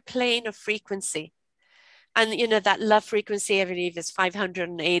higher plane of frequency. And that love frequency, I believe, is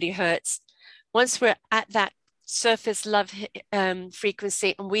 580 hertz. Once we're at that surface love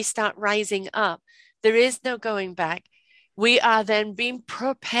frequency and we start rising up, there is no going back. We are then being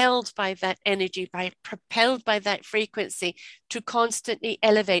propelled by that energy, propelled by that frequency to constantly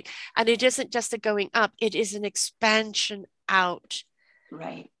elevate. And it isn't just a going up, it is an expansion out.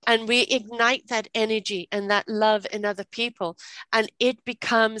 Right. And we ignite that energy and that love in other people, and it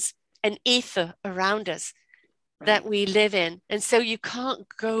becomes an ether around us that we live in. And so you can't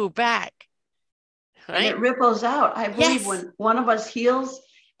go back. Right? And it ripples out. I believe when one of us heals,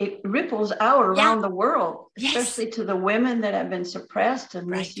 it ripples out around the world, especially to the women that have been suppressed and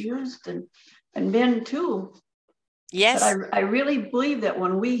misused, and men too. Yes. But I really believe that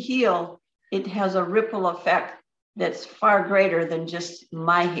when we heal, it has a ripple effect that's far greater than just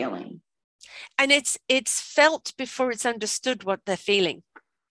my healing. And it's felt before it's understood what they're feeling.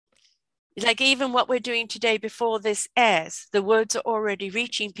 Like even what we're doing today before this airs, the words are already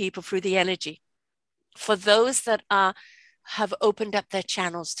reaching people through the energy. For those that have opened up their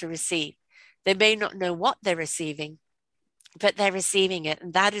channels to receive, they may not know what they're receiving, but they're receiving it.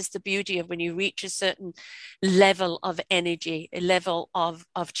 And that is the beauty of when you reach a certain level of energy, a level of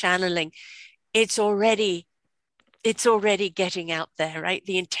channeling, it's already getting out there, right?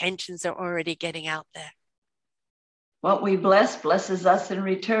 The intentions are already getting out there. What we bless blesses us in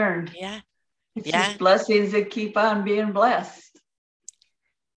return. Yeah. It's Yeah. just blessings that keep on being blessed.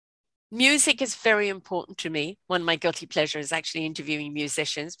 Music is very important to me. One of my guilty pleasures is actually interviewing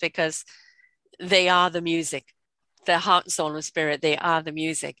musicians because they are the music, their heart, soul, and spirit. They are the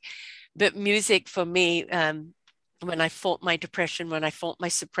music. But music for me, when I fought my depression, when I fought my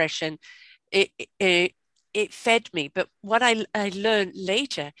suppression, it it, it fed me. But what I learned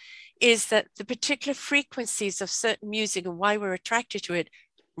later is that the particular frequencies of certain music and why we're attracted to it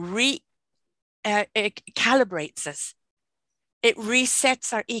it calibrates us. It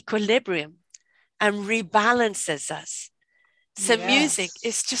resets our equilibrium and rebalances us. So music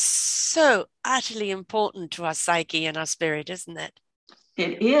Yes, is just so utterly important to our psyche and our spirit, isn't it?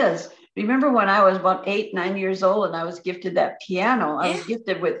 it is. Remember when I was about 8, 9 years old and I was gifted that piano? I Yeah. was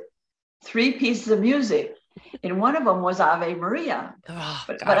gifted with 3 pieces of music, and one of them was Ave Maria. Oh,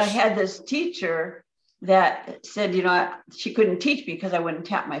 But I gosh. had this teacher that said, she couldn't teach me because I wouldn't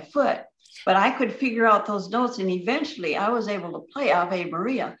tap my foot. But I could figure out those notes, and eventually I was able to play Ave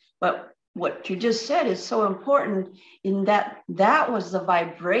Maria. But what you just said is so important in that was the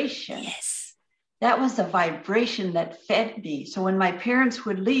vibration. Yes. That was the vibration that fed me. So when my parents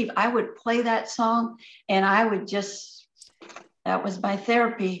would leave, I would play that song and I would just, that was my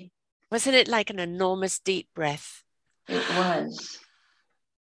therapy. Wasn't it like an enormous deep breath? It was.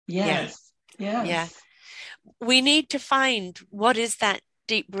 Yeah. Yes. Yeah. Yes. We need to find what is that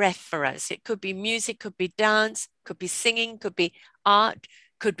deep breath for us. It could be music, could be dance, could be singing, could be art,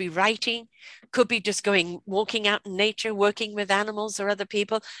 could be writing, could be just walking out in nature, working with animals or other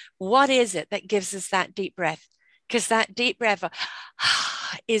people. What is it that gives us that deep breath? Because that deep breath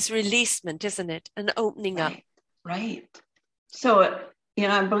is releasement, isn't it? An opening up. Right. Right. So,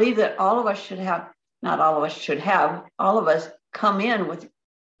 I believe that all of us should have, not all of us should have, all of us come in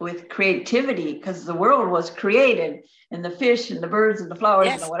with creativity, because the world was created, and the fish and the birds and the flowers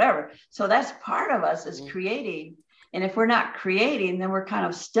and the Yes. whatever. So that's part of us is Mm. creating. And if we're not creating, then we're kind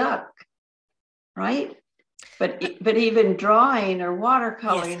of stuck, right? But even drawing or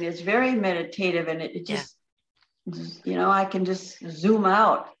watercoloring is very meditative, and it Yeah. just, I can just zoom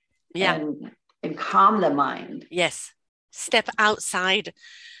out Yeah. and calm the mind. Yes. Step outside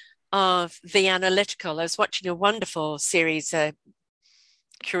of the analytical. I was watching a wonderful series,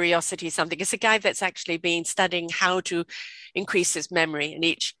 Curiosity something. It's a guy that's actually been studying how to increase his memory, and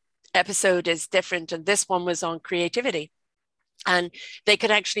each episode is different. And this one was on creativity, and they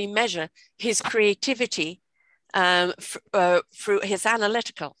could actually measure his creativity through his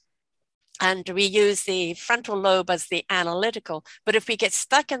analytical. And we use the frontal lobe as the analytical. But if we get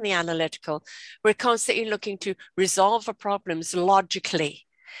stuck in the analytical, we're constantly looking to resolve our problems logically.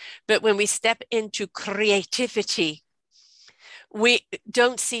 But when we step into creativity, we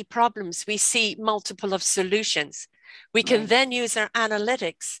don't see problems, we see multiple of solutions. We can then use our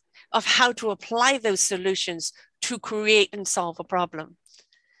analytics of how to apply those solutions to create and solve a problem.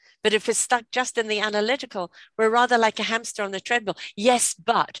 But if we're stuck just in the analytical, we're rather like a hamster on the treadmill. Yes,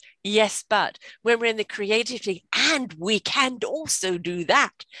 but when we're in the creativity, and we can also do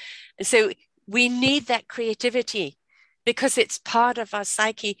that. So we need that creativity because it's part of our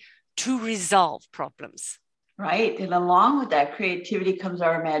psyche to resolve problems. Right. And along with that creativity comes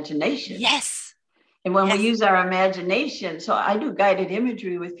our imagination. Yes. And when we use our imagination, so I do guided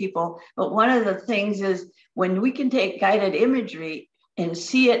imagery with people, but one of the things is when we can take guided imagery and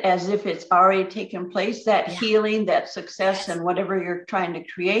see it as if it's already taken place, that healing, that success, and whatever you're trying to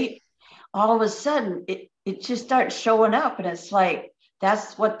create, all of a sudden it just starts showing up. And it's like,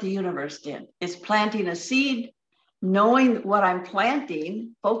 that's what the universe did. It's planting a seed, knowing what I'm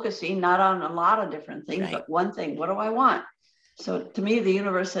planting, focusing not on a lot of different things, but one thing. What do I want? So to me, the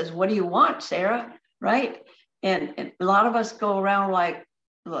universe says, what do you want, Sarah? Right? And a lot of us go around like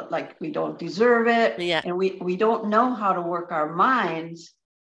we don't deserve it. Yeah. And we don't know how to work our minds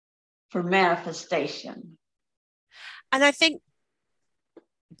for manifestation. And I think,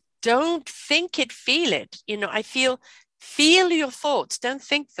 don't think it, feel it. I feel your thoughts. Don't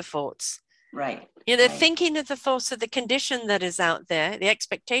think the thoughts. Right. Thinking of the thoughts of the condition that is out there, the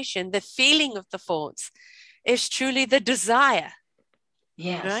expectation, the feeling of the thoughts is truly the desire.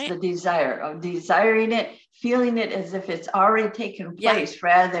 Yes, right? The desire of desiring it, feeling it as if it's already taken place,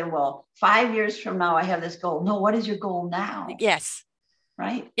 rather than, 5 years from now, I have this goal. No, what is your goal now? Yes.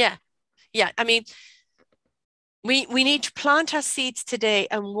 Right? Yeah. I mean, we need to plant our seeds today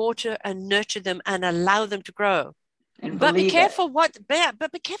and water and nurture them and allow them to grow. But be careful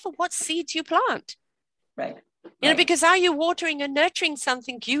what seeds you plant. Right. Because are you watering and nurturing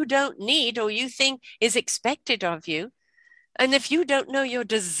something you don't need or you think is expected of you? And if you don't know your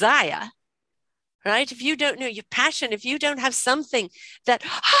desire, right? If you don't know your passion, if you don't have something that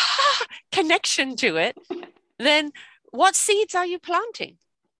connection to it, then what seeds are you planting?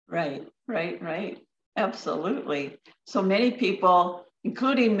 Right, right, right. Absolutely. So many people,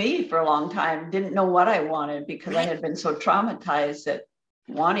 including me for a long time, didn't know what I wanted because I had been so traumatized that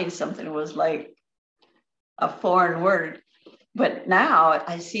wanting something was like a foreign word. But now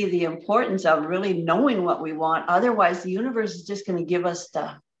I see the importance of really knowing what we want. Otherwise, the universe is just going to give us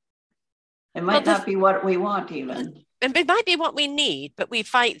stuff. It might not be what we want even. And it might be what we need, but we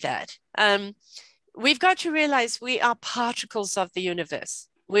fight that. We've got to realize we are particles of the universe.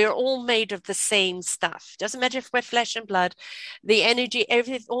 We're all made of the same stuff. Doesn't matter if we're flesh and blood, the energy,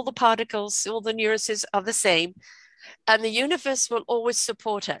 everything, all the particles, all the nuances are the same. And the universe will always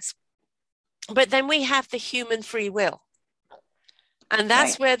support us. But then we have the human free will. And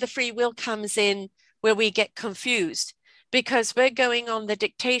that's where the free will comes in, where we get confused, because we're going on the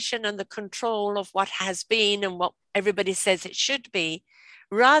dictation and the control of what has been and what everybody says it should be,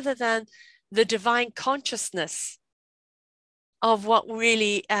 rather than the divine consciousness of what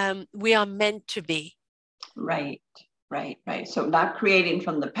really we are meant to be. Right. So not creating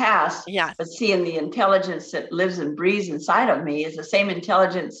from the past, but seeing the intelligence that lives and breathes inside of me is the same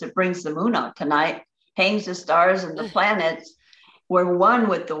intelligence that brings the moon out tonight, hangs the stars and the planets. We're one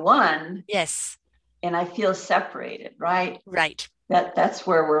with the one. Yes. And I feel separated, right? Right. That's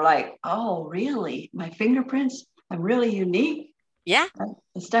where we're like, oh, really? My fingerprints? I'm really unique? Yeah.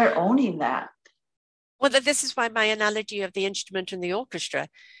 And start owning that. Well, this is why my analogy of the instrument and the orchestra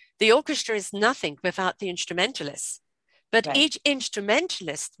is nothing without the instrumentalists. But each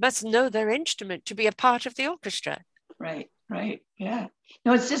instrumentalist must know their instrument to be a part of the orchestra. Right. Yeah.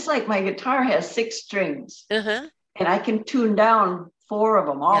 No, it's just like my guitar has 6 strings. Uh-huh. And I can tune down 4 of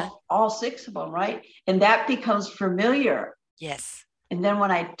them, all 6 of them, right? And that becomes familiar. Yes. And then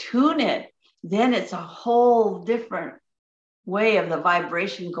when I tune it, then it's a whole different way of the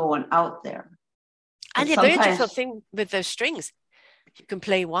vibration going out there. And the beautiful thing with those strings, you can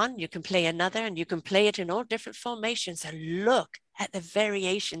play one, you can play another, and you can play it in all different formations. And look at the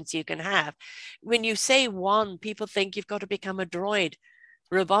variations you can have. When you say one, people think you've got to become a droid,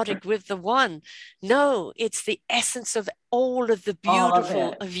 robotic with the one. No, it's the essence of all of the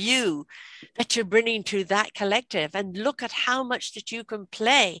beautiful of you that you're bringing to that collective. And look at how much that you can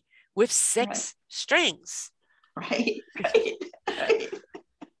play with 6 strings. Right.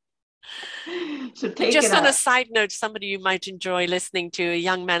 So just on a side note, somebody you might enjoy listening to, a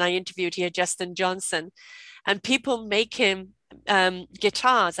young man I interviewed here, Justin Johnson, and people make him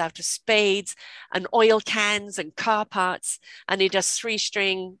guitars out of spades and oil cans and car parts, and he does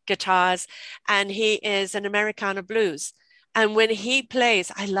 3-string guitars, and he is an Americana blues. And when he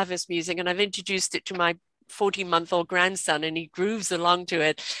plays, I love his music, and I've introduced it to my 14-month-old grandson, and he grooves along to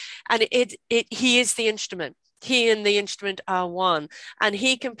it. And he is the instrument. He and the instrument are one, and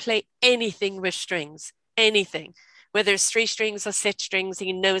he can play anything with strings, anything. Whether it's 3 strings or 6 strings,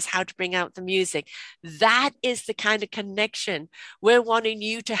 he knows how to bring out the music. That is the kind of connection we're wanting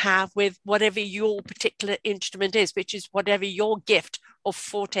you to have with whatever your particular instrument is, which is whatever your gift or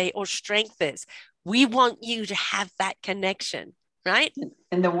forte or strength is. We want you to have that connection, right?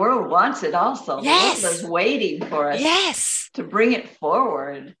 And the world wants it also. Yes. The world is waiting for us to bring it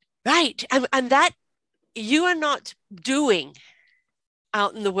forward. Right. And that you are not doing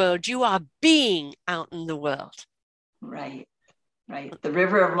out in the world. You are being out in the world. Right. The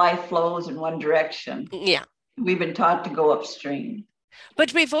river of life flows in one direction. Yeah. We've been taught to go upstream.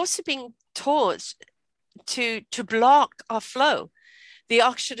 But we've also been taught to block our flow. The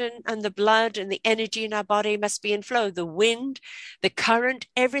oxygen and the blood and the energy in our body must be in flow. The wind, the current,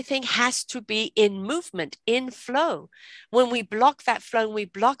 everything has to be in movement, in flow. When we block that flow, and we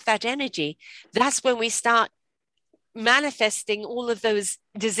block that energy, that's when we start manifesting all of those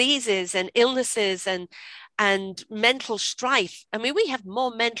diseases and illnesses and mental strife. I mean, we have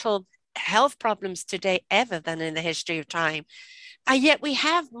more mental health problems today ever than in the history of time. And yet we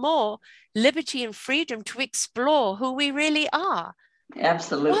have more liberty and freedom to explore who we really are.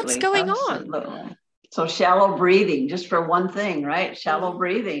 Absolutely. What's going on? So shallow breathing, just for one thing, right? Shallow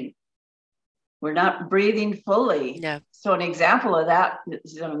breathing. We're not breathing fully. No. So an example of that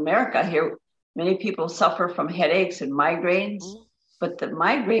is in America here, many people suffer from headaches and migraines, but the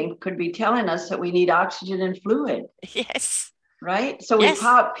migraine could be telling us that we need oxygen and fluid. Yes. Right? So we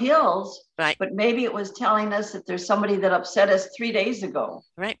pop pills, right? But maybe it was telling us that there's somebody that upset us 3 days ago.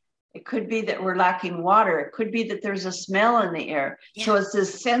 Right. It could be that we're lacking water. It could be that there's a smell in the air. Yeah. So it's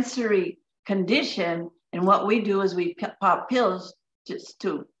this sensory condition. And what we do is we pop pills just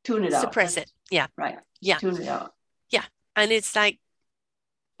to tune it out. Suppress it. Yeah. Right. Yeah. Tune it out. Yeah. And it's like,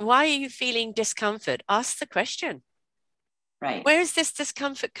 why are you feeling discomfort? Ask the question. Right. Where is this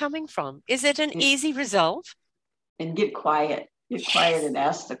discomfort coming from? Is it an easy resolve? And get quiet. Get quiet and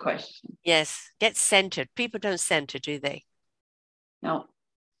ask the question. Yes. Get centered. People don't center, do they? No.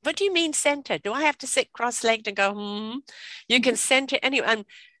 What do you mean center? Do I have to sit cross-legged and go, You can center anyway. And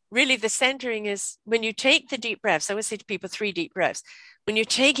really the centering is when you take the deep breaths. I always say to people 3 deep breaths. When you're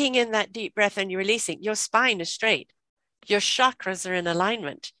taking in that deep breath and you're releasing, your spine is straight. Your chakras are in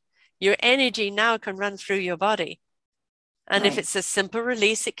alignment. Your energy now can run through your body. And if it's a simple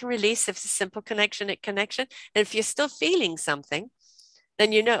release, it can release. If it's a simple connection, it connection. And if you're still feeling something,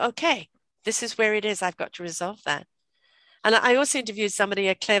 then you know, okay, this is where it is. I've got to resolve that. And I also interviewed somebody,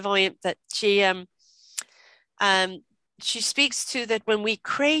 a clairvoyant, that she speaks to that when we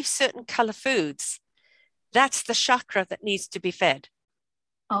crave certain color foods, that's the chakra that needs to be fed.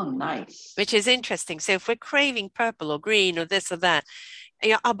 Oh, nice. Which is interesting. So if we're craving purple or green or this or that,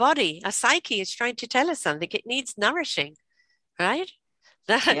 our body, our psyche is trying to tell us something. It needs nourishing, right?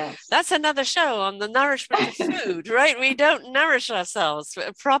 That's another show on the nourishment of food, right? We don't nourish ourselves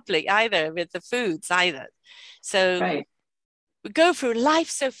properly either with the foods either. So we go through life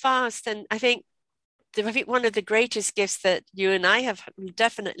so fast. And I think one of the greatest gifts that you and I have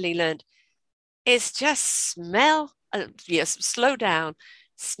definitely learned is just slow down,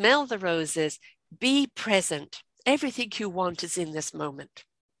 smell the roses, be present. Everything you want is in this moment.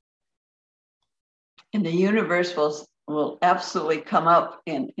 And the universe will absolutely come up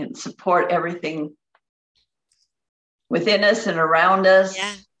and support everything within us and around us.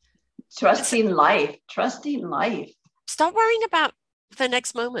 Yeah. Trusting life. Stop worrying about the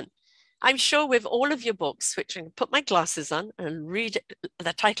next moment. I'm sure with all of your books, which I can put my glasses on and read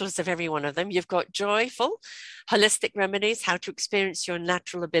the titles of every one of them, you've got Joyful Holistic Remedies, How to Experience Your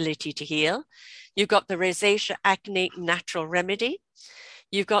Natural Ability to Heal. You've got the Rosacea Acne Natural Remedy.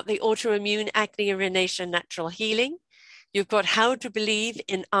 You've got the Autoimmune Acne and Rosacea Natural Healing. You've got How to Believe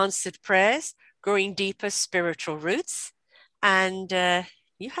in Answered Prayers, Growing Deeper Spiritual Roots. And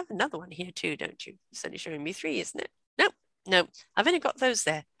you have another one here too, don't you? It's only showing me 3, isn't it? No, I've only got those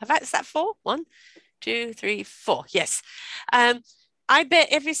there. Is that 4? 1, 2, 3, 4. Yes. I bet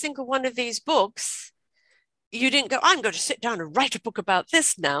every single one of these books, you didn't go, I'm going to sit down and write a book about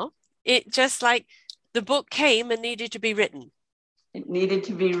this now. It just like the book came and needed to be written. It needed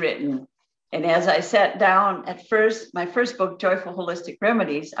to be written. And as I sat down at first, my first book, Joyful Holistic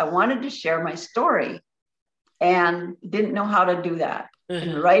Remedies, I wanted to share my story and didn't know how to do that. Mm-hmm.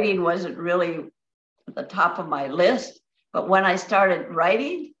 And writing wasn't really at the top of my list. But when I started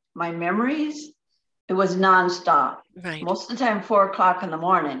writing my memories, it was nonstop. Right. Most of the time, 4 o'clock in the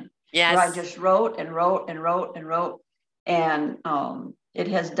morning. Yes. Where I just wrote and wrote and wrote and wrote. And it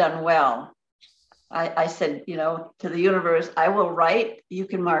has done well. I said, to the universe, I will write, you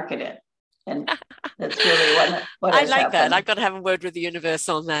can market it. And that's really what I like happened. that. I've got to have a word with the universe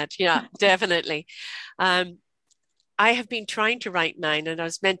on that. Yeah, definitely. I have been trying to write mine, and I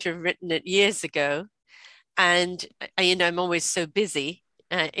was meant to have written it years ago. And, I'm always so busy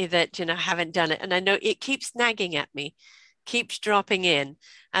that, I haven't done it. And I know it keeps nagging at me, keeps dropping in.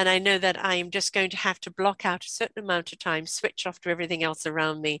 And I know that I'm just going to have to block out a certain amount of time, switch off to everything else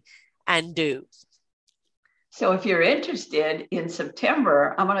around me and do. So if you're interested, in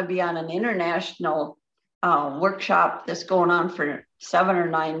September, I'm going to be on an international workshop that's going on for 7 or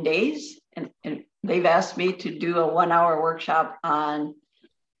 9 days. And they've asked me to do a 1-hour workshop on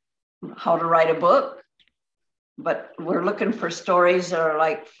how to write a book. But we're looking for stories that are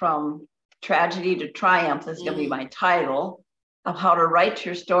like from tragedy to triumph. That's going to be my title, of how to write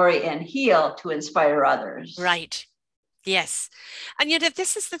your story and heal to inspire others. Right. Yes. And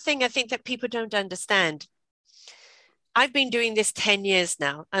this is the thing I think that people don't understand. I've been doing this 10 years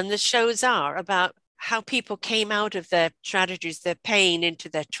now, and the shows are about how people came out of their tragedies, their pain, into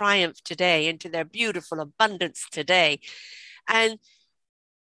their triumph today, into their beautiful abundance today. And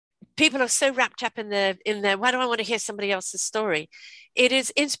people are so wrapped up in their, why do I want to hear somebody else's story? It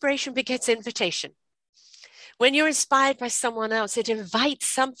is inspiration begets invitation. When you're inspired by someone else, it invites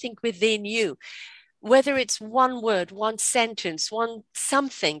something within you, whether it's one word, one sentence,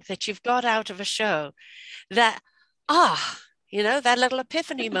 something that you've got out of a show that, that little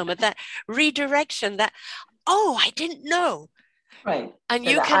epiphany moment, that redirection, that, I didn't know. Right. And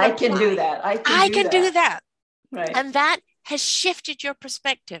you can I can do that. I can do that. Right. And that has shifted your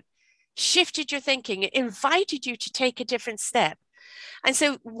perspective, shifted your thinking, it invited you to take a different step. And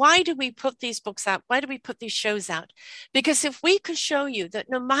so why do we put these books out? Why do we put these shows out? Because if we could show you that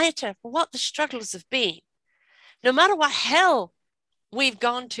no matter what the struggles have been, no matter what hell we've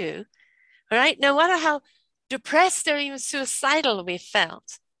gone to, all right, no matter how depressed or even suicidal we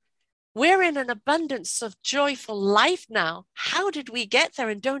felt, We're in an abundance of joyful life now. How did we get there?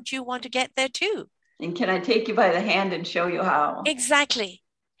 And don't you want to get there too? And can I take you by the hand and show you how? Exactly.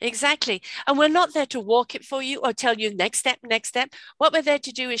 Exactly. And we're not there to walk it for you or tell you next step, next step. What we're there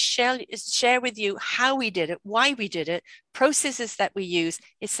to do is share with you how we did it, why we did it, processes that we use.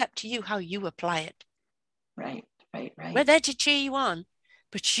 It's up to you how you apply it. Right, right, right. We're there to cheer you on,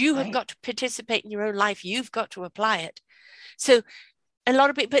 but you have Right. got to participate in your own life. You've got to apply it. So a lot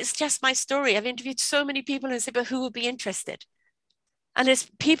of people, but it's just my story. I've interviewed so many people and said, but who would be interested? And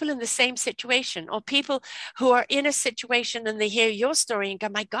it's people in the same situation or people who are in a situation and they hear your story and go,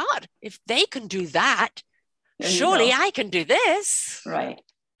 my God, if they can do that, surely I can do this. Right.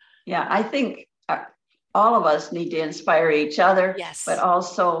 Yeah, I think all of us need to inspire each other. Yes. But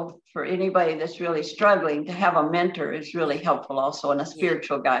also for anybody that's really struggling, to have a mentor is really helpful also, and a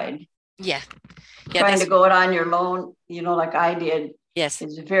spiritual guide. Yeah. Trying to go it on your own, like I did. Yes.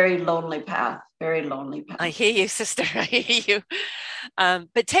 It's a very lonely path. Very lonely path. I hear you, sister. I hear you.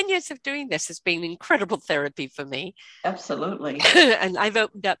 But 10 years of doing this has been incredible therapy for me. Absolutely. And I've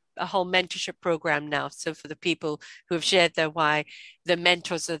opened up a whole mentorship program now. So for the people who have shared their why, the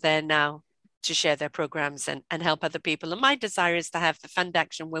mentors are there now to share their programs and help other people. And my desire is to have the fund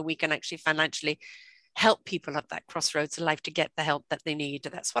action where we can actually financially help people at that crossroads of life to get the help that they need.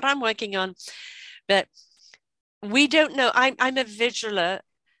 That's what I'm working on. But we don't know. I'm a visualer,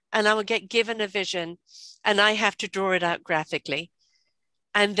 and I will get given a vision and I have to draw it out graphically.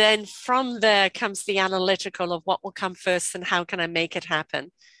 And then from there comes the analytical of what will come first and how can I make it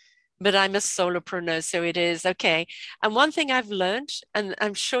happen. But I'm a solopreneur, so it is okay. And one thing I've learned, and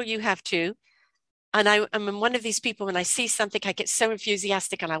I'm sure you have too, and I'm one of these people, when I see something, I get so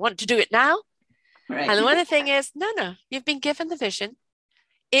enthusiastic and I want to do it now. Right. And one of the thing is, no, you've been given the vision.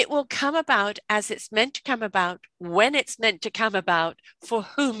 It will come about as it's meant to come about, when it's meant to come about, for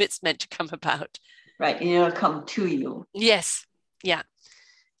whom it's meant to come about. Right. And it'll come to you. Yes. Yeah.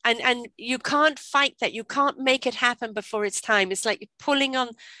 And you can't fight that. You can't make it happen before it's time. It's like you're pulling on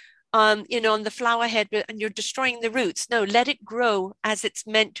the flower head and you're destroying the roots. No, let it grow as it's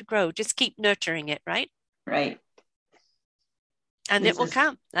meant to grow. Just keep nurturing it, right? Right. And it will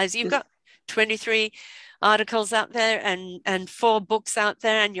come. As you've got 23 articles out there and 4 books out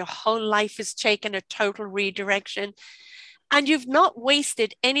there, and your whole life has taken a total redirection. And you've not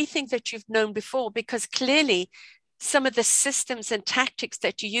wasted anything that you've known before, because clearly some of the systems and tactics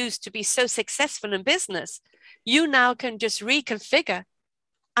that you used to be so successful in business, you now can just reconfigure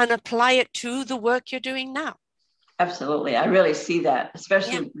and apply it to the work you're doing now. Absolutely. I really see that,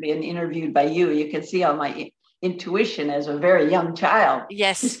 especially being interviewed by you. You can see how my intuition as a very young child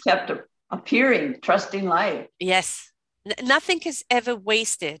just kept appearing, trusting life. Yes. Nothing is ever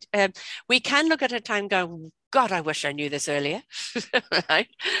wasted. We can look at a time going, God, I wish I knew this earlier. Right?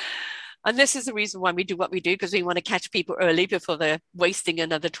 And this is the reason why we do what we do, because we want to catch people early before they're wasting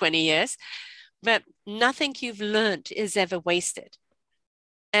another 20 years. But nothing you've learned is ever wasted.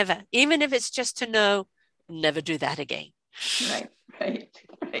 Ever. Even if it's just to know, never do that again. Right.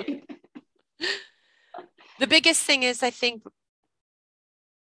 The biggest thing is, I think,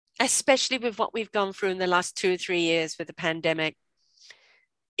 especially with what we've gone through in the last 2 or 3 years with the pandemic,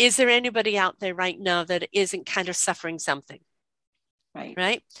 is there anybody out there right now that isn't kind of suffering something?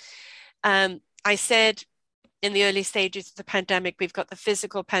 Right? I said in the early stages of the pandemic, we've got the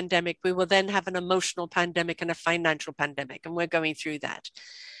physical pandemic. We will then have an emotional pandemic and a financial pandemic, and we're going through that.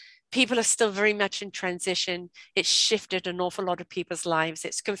 People are still very much in transition. It's shifted an awful lot of people's lives.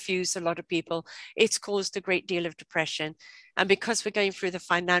 It's confused a lot of people. It's caused a great deal of depression. And because we're going through the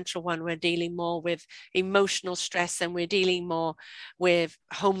financial one, we're dealing more with emotional stress, and we're dealing more with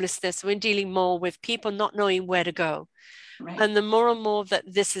homelessness. We're dealing more with people not knowing where to go. Right. And the more and more that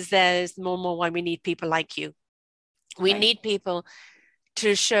this is there, is the more and more why we need people like you. We need people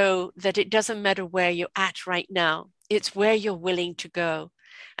to show that it doesn't matter where you're at right now. It's where you're willing to go.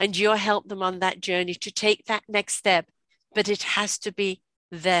 And you'll help them on that journey to take that next step. But it has to be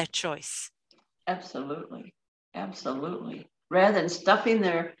their choice. Absolutely. Rather than stuffing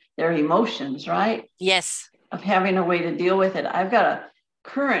their emotions, right? Yes. Of having a way to deal with it. I've got a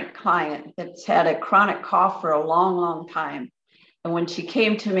current client that's had a chronic cough for a long, long time. And when she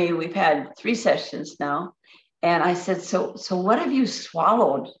came to me, we've had 3 sessions now. And I said, so what have you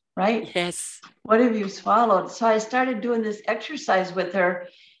swallowed, right? Yes. What have you swallowed? So I started doing this exercise with her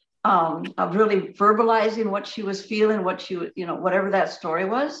of really verbalizing what she was feeling, what she, whatever that story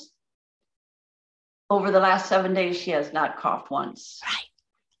was. Over the last 7 days, she has not coughed once. Right.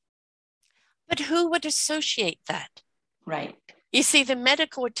 But who would associate that? Right. You see, the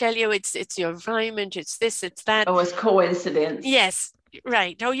medical would tell you it's your environment, it's this, it's that. It was coincidence. Yes.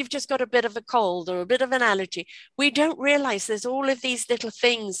 Right. Oh, you've just got a bit of a cold or a bit of an allergy. We don't realize there's all of these little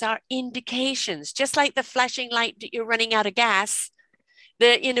things are indications, just like the flashing light that you're running out of gas.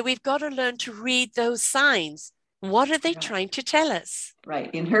 We've got to learn to read those signs. What are they Right. trying to tell us? Right.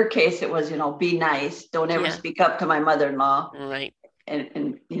 In her case, it was, be nice. Don't ever Yeah. speak up to my mother-in-law. Right.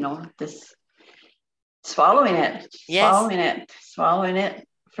 And this swallowing it, Yes. swallowing it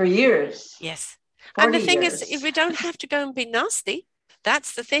for years, Yes. And 40 the thing is, if years. we don't have to go and be nasty,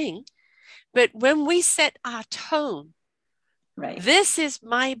 that's the thing. But when we set our tone, Right. this is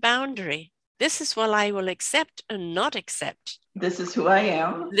my boundary. This is what I will accept and not accept. This is who I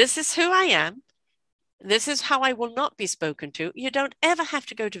am. This is who I am. This is how I will not be spoken to. You don't ever have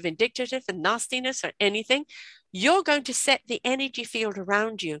to go to vindictive and nastiness or anything. You're going to set the energy field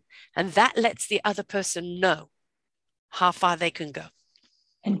around you, and that lets the other person know how far they can go.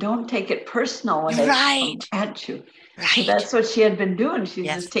 And don't take it personal when they come at you. Right. So that's what she had been doing. She was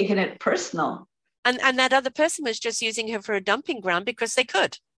Yes. just taking it personal. And that other person was just using her for a dumping ground because they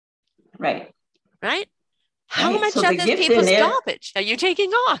could. Right. Right? How Right. much So other people's garbage are you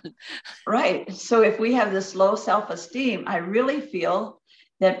taking on? Right. So if we have this low self-esteem, I really feel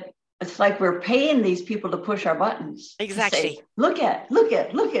that it's like we're paying these people to push our buttons. Exactly. Say, look at.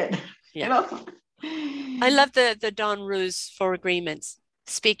 Yeah. I love the Don Rue's 4 agreements.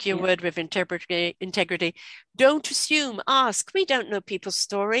 Speak your word with integrity. Don't assume, ask. We don't know people's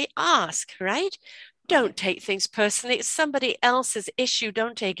story. Ask, right? Don't take things personally. It's somebody else's issue.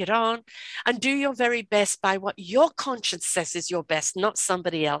 Don't take it on. And do your very best by what your conscience says is your best, not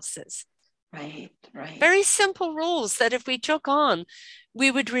somebody else's. Right. Very simple rules that if we took on, we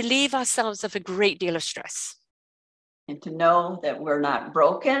would relieve ourselves of a great deal of stress. And to know that we're not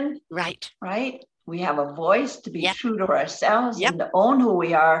broken. Right. We have a voice to be true to ourselves and to own who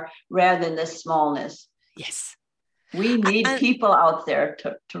we are rather than this smallness. Yes. We need people out there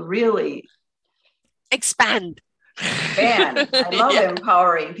to really expand. I love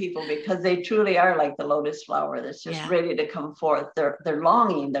empowering people because they truly are like the lotus flower that's just ready to come forth. They're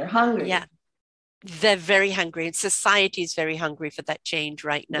longing, they're hungry. Yeah. They're very hungry, and society is very hungry for that change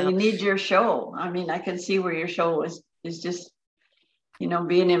right now. They need your show. I mean, I can see where your show is just,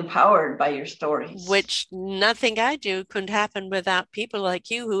 being empowered by your stories. Which nothing I do couldn't happen without people like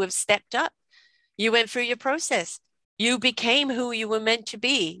you who have stepped up. You went through your process. You became who you were meant to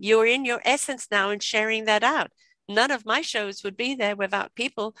be. You're in your essence now and sharing that out. None of my shows would be there without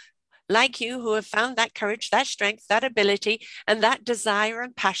people like you who have found that courage, that strength, that ability, and that desire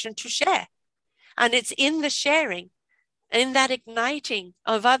and passion to share. And it's in the sharing, in that igniting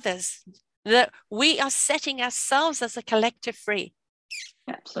of others, that we are setting ourselves as a collective free.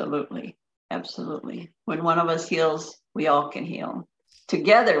 Absolutely. When one of us heals, we all can heal.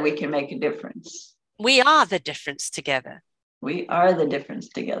 Together, we can make a difference. We are the difference together. We are the difference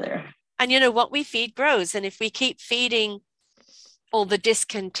together. And what we feed grows. And if we keep feeding all the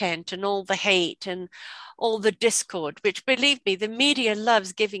discontent and all the hate and all the discord, which, believe me, the media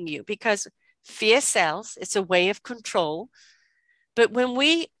loves giving you because fear sells, it's a way of control. But when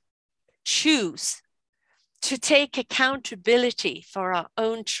we choose to take accountability for our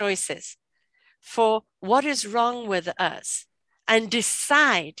own choices, for what is wrong with us, and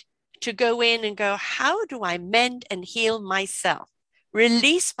decide to go in and go, how do I mend and heal myself?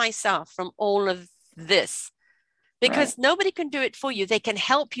 Release myself from all of this. Because nobody can do it for you. They can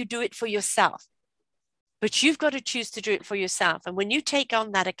help you do it for yourself. But you've got to choose to do it for yourself. And when you take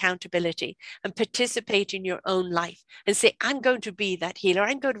on that accountability and participate in your own life and say, I'm going to be that healer.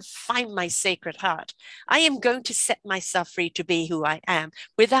 I'm going to find my sacred heart. I am going to set myself free to be who I am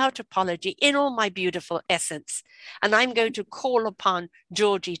without apology in all my beautiful essence. And I'm going to call upon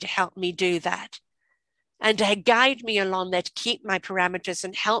Georgie to help me do that and to guide me along there, to keep my parameters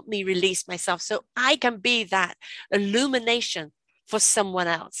and help me release myself so I can be that illumination for someone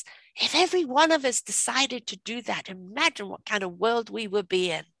else. If every one of us decided to do that, imagine what kind of world we would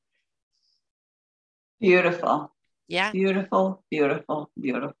be in. Beautiful. Yeah. Beautiful.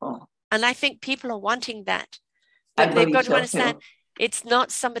 And I think people are wanting that. But they've got to understand it's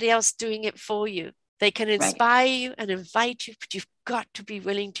not somebody else doing it for you. They can inspire you and invite you, but you've got to be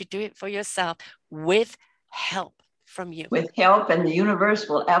willing to do it for yourself with help from you. With help, and the universe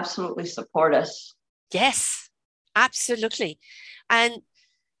will absolutely support us. Yes, absolutely. And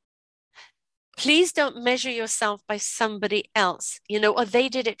please don't measure yourself by somebody else, or they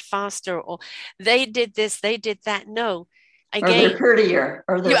did it faster, or they did this, they did that. No. Again, or they're prettier,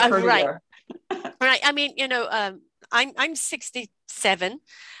 Right. I mean, I'm 67.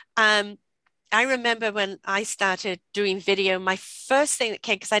 I remember when I started doing video, my first thing that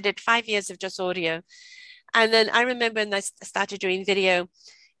came, because I did 5 years of just audio, And then I remember when I started doing video,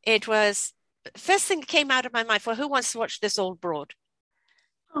 it was first thing that came out of my mind, well, who wants to watch this old broad?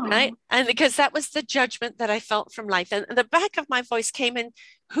 Right. Oh, And because that was the judgment that I felt from life. And the back of my voice came in,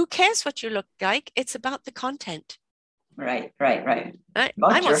 who cares what you look like? It's about the content. right. Right?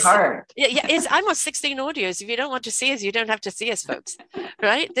 About your heart. Yeah, I'm on 16 audios. If you don't want to see us, you don't have to see us, folks.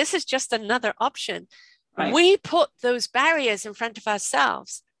 Right? This is just another option. Right. We put those barriers in front of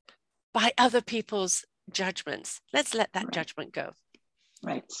ourselves by other people's judgments. Let's let that judgment go.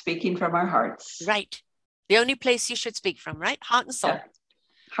 Right. Speaking from our hearts. Right. The only place you should speak from, right? Heart and soul. Yeah.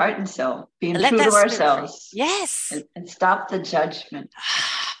 Heart and soul. Being And true to ourselves. Yes. And stop the judgment.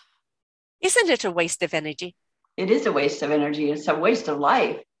 Isn't it a waste of energy? It is a waste of energy. It's a waste of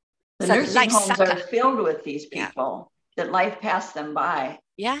life. The So nursing life homes sucker. are filled with these people that life passed them by.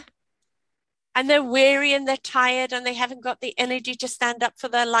 Yeah. And they're weary and they're tired and they haven't got the energy to stand up for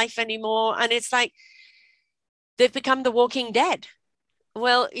their life anymore. And it's like they've become the walking dead.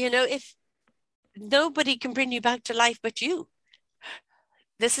 Well, if nobody can bring you back to life but you,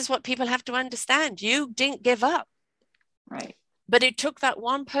 this is what people have to understand. You didn't give up. Right. But it took that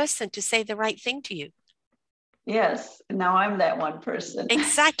one person to say the right thing to you. Yes. And now I'm that one person.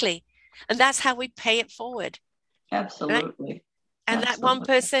 Exactly. And that's how we pay it forward. Absolutely. Right? And that one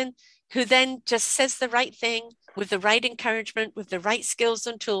person who then just says the right thing with the right encouragement, with the right skills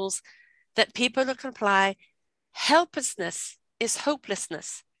and tools that people can apply. Helplessness is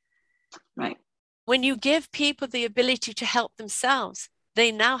hopelessness. Right. When you give people the ability to help themselves,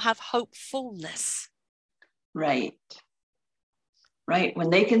 they now have hopefulness. Right. Right. When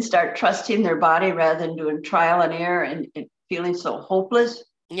they can start trusting their body rather than doing trial and error and feeling so hopeless.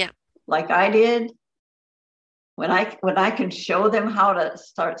 Yeah. Like I did. When I can show them how to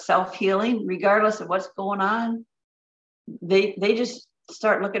start self-healing, regardless of what's going on, they just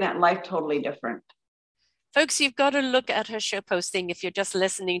start looking at life totally different. Folks, you've got to look at her show posting. If you're just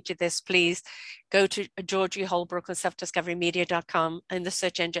listening to this, please go to Georgie Holbrook on selfdiscoverymedia.com in the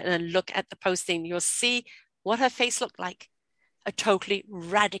search engine and look at the posting. You'll see what her face looked like. A totally,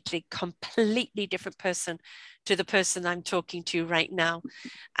 radically, completely different person to the person I'm talking to right now.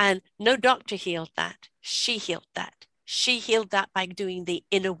 And no doctor healed that. She healed that. She healed that by doing the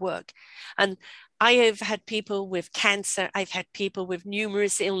inner work. And I have had people with cancer. I've had people with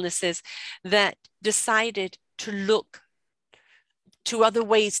numerous illnesses that decided to look to other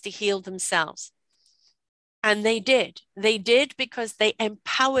ways to heal themselves. And they did. They did because they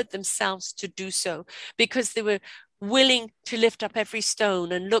empowered themselves to do so, because they were willing to lift up every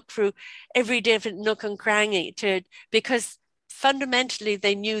stone and look through every different nook and cranny because fundamentally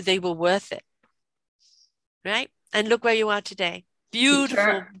they knew they were worth it. Right? And look where you are today.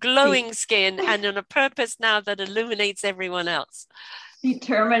 Beautiful, glowing skin and on a purpose now that illuminates everyone else.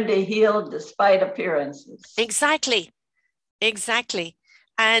 Determined to heal despite appearances. Exactly.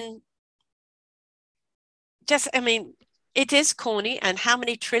 And it is corny, and how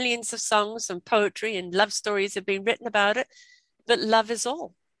many trillions of songs and poetry and love stories have been written about it, but love is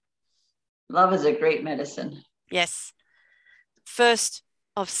all. Love is a great medicine. Yes. First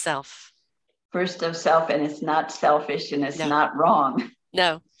of self. First of self, and it's not selfish and it's not wrong.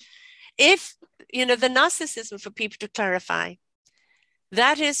 No. If, the narcissism, for people to clarify,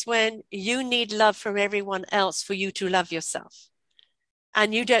 that is when you need love from everyone else for you to love yourself.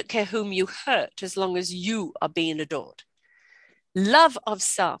 And you don't care whom you hurt as long as you are being adored. Love of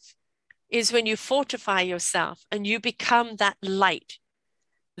self is when you fortify yourself and you become that light,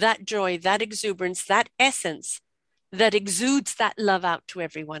 that joy, that exuberance, that essence that exudes that love out to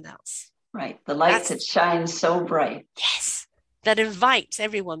everyone else. Right. The light that shines so bright. Yes. That invites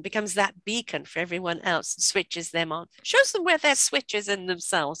everyone, becomes that beacon for everyone else, and switches them on, shows them where their switch is in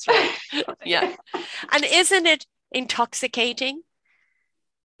themselves. Right? Yeah. And isn't it intoxicating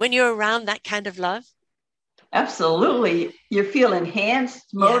when you're around that kind of love? Absolutely. You feel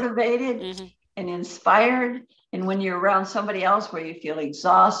enhanced, motivated, and inspired. And when you're around somebody else where you feel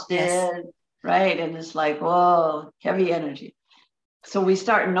exhausted, right? And it's like, whoa, heavy energy. So we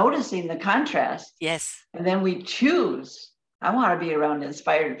start noticing the contrast. Yes. And then we choose, I want to be around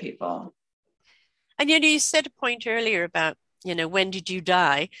inspired people. And you said a point earlier about, when did you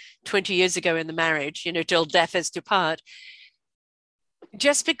die? 20 years ago in the marriage, till death us do part.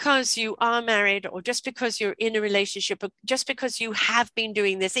 Just because you are married, or just because you're in a relationship, or just because you have been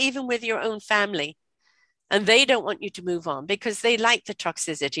doing this, even with your own family, and they don't want you to move on because they like the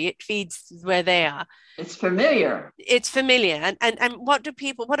toxicity, it feeds where they are. It's familiar. And what are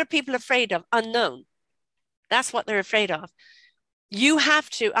people afraid of? Unknown. That's what they're afraid of. You have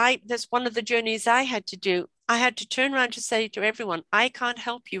to, that's one of the journeys I had to do. I had to turn around to say to everyone, I can't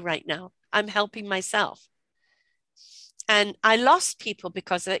help you right now. I'm helping myself. And I lost people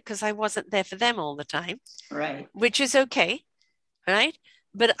because of it, because I wasn't there for them all the time. Right. Which is okay, right?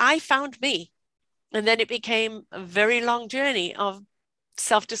 But I found me. And then it became a very long journey of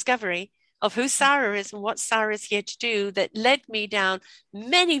self-discovery of who Sarah is and what Sarah is here to do, that led me down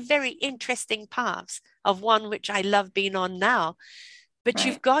many very interesting paths, of one which I love being on now. But Right.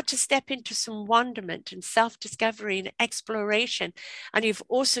 you've got to step into some wonderment and self-discovery and exploration. And you've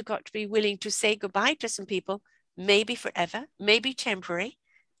also got to be willing to say goodbye to some people, maybe forever, maybe temporary,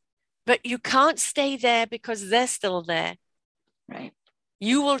 but you can't stay there because they're still there. Right.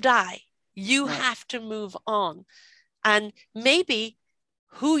 You will die. You Right. have to move on. And maybe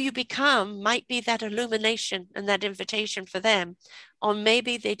who you become might be that illumination and that invitation for them, or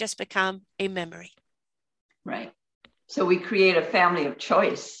maybe they just become a memory. Right. So we create a family of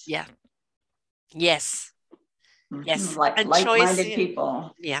choice. Yeah. Yes. Yes. And Like-minded choice,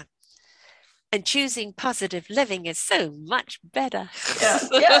 people. yeah. And choosing positive living is so much better. Yes,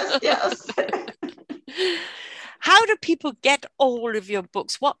 yes, yes. How do people get all of your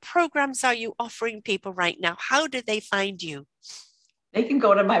books? What programs are you offering people right now? How do they find you? They can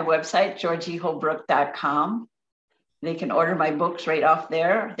go to my website, georgieholbrook.com. They can order my books right off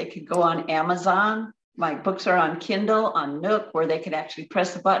there. They can go on Amazon. My books are on Kindle, on Nook, where they can actually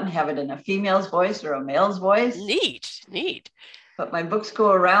press the button, have it in a female's voice or a male's voice. Neat. But my books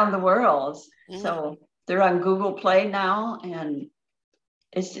go around the world. So they're on Google Play now. And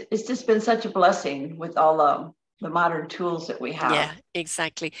it's just been such a blessing with all the modern tools that we have. Yeah,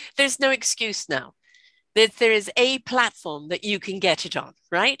 exactly. There's no excuse now. There is a platform that you can get it on,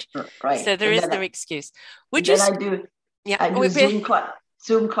 right? Right. So there is no excuse. I do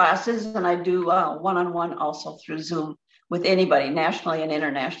Zoom classes, and I do one-on-one also through Zoom with anybody, nationally and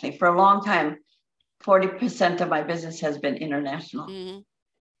internationally. For a long time, 40% of my business has been international. Mm-hmm.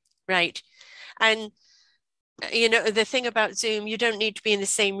 Right. And, you know, the thing about Zoom, you don't need to be in the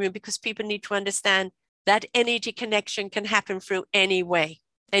same room, because people need to understand that energy connection can happen through any way,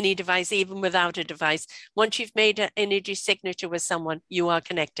 any device, even without a device. Once you've made an energy signature with someone, you are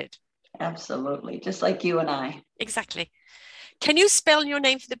connected. Absolutely. Just like you and I. Exactly. Can you spell your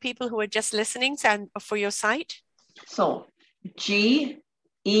name for the people who are just listening and for your site? So GEORGIE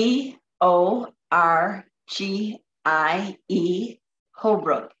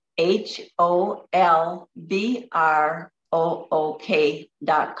Holbrook,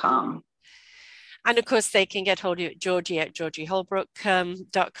 HOLBROOK.com. And of course, they can get hold of you at Georgie at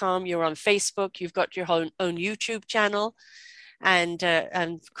georgieholbrook.com. You're on Facebook. You've got your own YouTube channel. And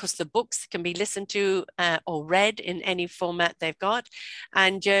of course, the books can be listened to or read in any format they've got.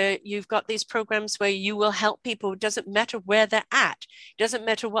 And you've got these programs where you will help people. It doesn't matter where they're at. It doesn't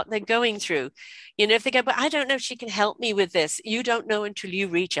matter what they're going through. You know, if they go, but I don't know if she can help me with this. You don't know until you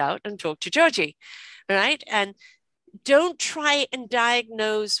reach out and talk to Georgie, right? And don't try and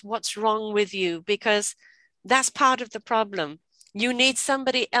diagnose what's wrong with you, because that's part of the problem. You need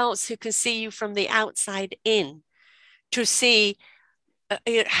somebody else who can see you from the outside in, to see,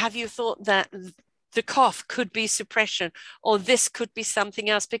 have you thought that the cough could be suppression, or this could be something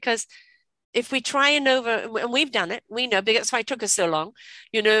else? Because if we try and we've done it, we know, because that's why it took us so long,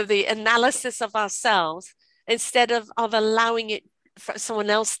 you know, the analysis of ourselves, instead of allowing it for someone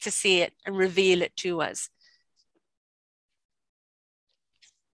else to see it and reveal it to us.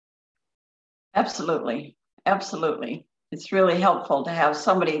 Absolutely. Absolutely. It's really helpful to have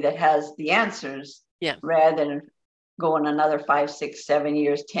somebody that has the answers, rather than going another 5, 6, 7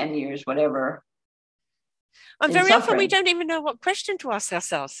 years, 10 years, whatever. And very often we don't even know what question to ask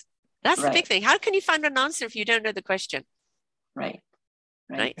ourselves. That's the big thing. How can you find an answer if you don't know the question? Right.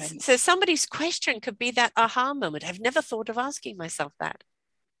 So somebody's question could be that aha moment. I've never thought of asking myself that.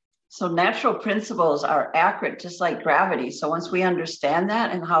 So natural principles are accurate, just like gravity. So once we understand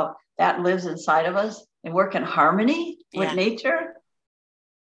that and how that lives inside of us and work in harmony with nature,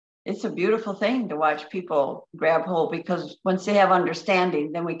 it's a beautiful thing to watch people grab hold, because once they have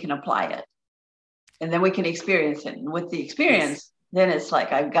understanding, then we can apply it, and then we can experience it. And with the experience, then it's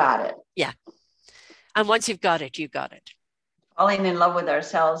like, I've got it. Yeah. And once you've got it, you got it. Falling in love with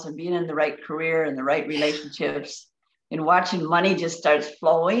ourselves and being in the right career and the right relationships, and watching money just starts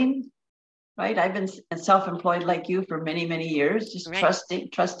flowing. Right. I've been self-employed like you for many, many years, just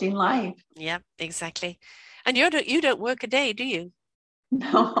trusting life. Yeah, exactly. And you don't work a day, do you?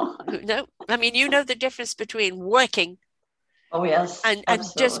 No. No. I mean, you know the difference between working. Oh, yes. And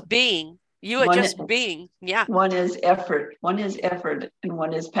just being. You are just being. Yeah. One is effort. One is effort, and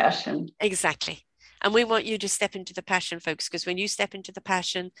one is passion. Exactly. And we want you to step into the passion, folks, because when you step into the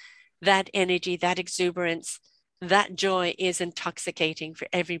passion, that energy, that exuberance, that joy is intoxicating for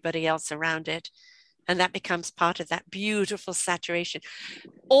everybody else around it. And that becomes part of that beautiful saturation.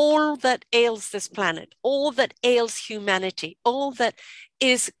 All that ails this planet, all that ails humanity, all that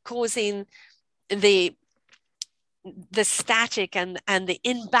is causing the static and the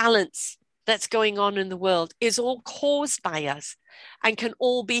imbalance that's going on in the world is all caused by us and can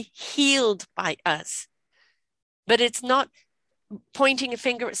all be healed by us. But it's not pointing a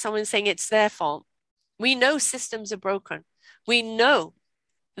finger at someone saying it's their fault. We know systems are broken. We know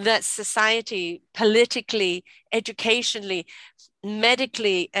that society, politically, educationally,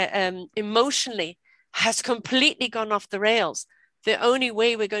 medically, emotionally, has completely gone off the rails. The only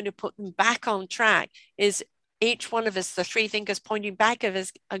way we're going to put them back on track is each one of us, the three fingers pointing back at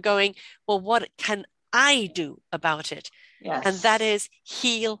us, are going, well, what can I do about it? Yes. And that is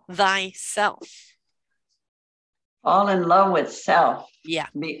heal thyself. Fall in love with self. Yeah.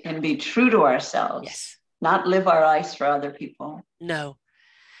 And be true to ourselves. Yes. Not live our lives for other people. No.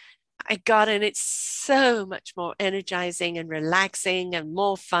 And it's so much more energizing and relaxing and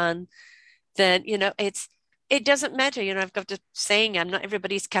more fun than, it doesn't matter. I've got a saying, I'm not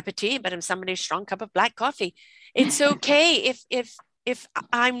everybody's cup of tea, but I'm somebody's strong cup of black coffee. It's okay if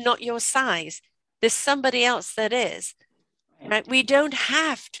I'm not your size. There's somebody else that is. Right? We don't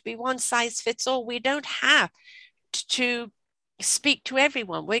have to be one size fits all. We don't have to speak to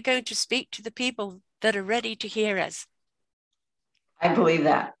everyone. We're going to speak to the people that are ready to hear us. I believe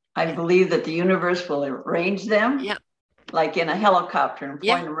that. I believe that the universe will arrange them. Yeah. Like in a helicopter and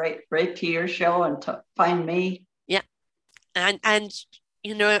point right to your show and find me. Yeah. And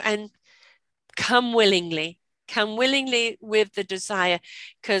come willingly with the desire.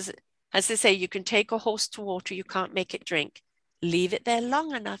 Because as they say, you can take a horse to water, you can't make it drink. Leave it there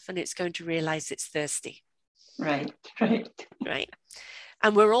long enough and it's going to realize it's thirsty. Right.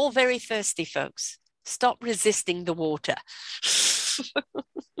 And we're all very thirsty, folks. Stop resisting the water.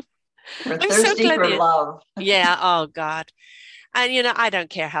 We're thirsty for love. Yeah. Oh, God. And, I don't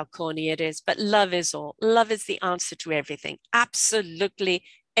care how corny it is, but love is all. Love is the answer to everything. Absolutely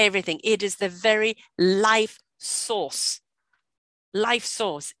everything. It is the very life source. Life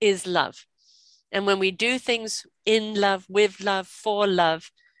source is love. And when we do things in love, with love, for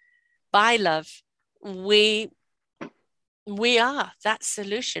love, by love, we are that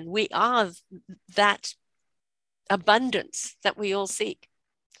solution. We are that abundance that we all seek.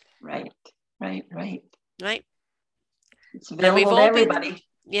 Right. It's available to everybody.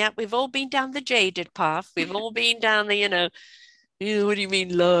 We've all been down the jaded path. We've all been down the, what do you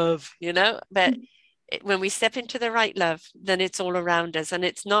mean love? But when we step into the right love, then it's all around us. And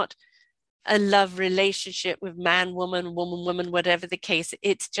it's not a love relationship with man, woman, whatever the case.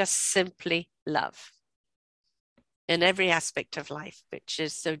 It's just simply love in every aspect of life, which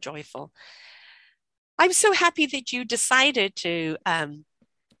is so joyful. I'm so happy that you decided to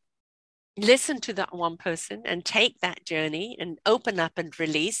listen to that one person and take that journey and open up and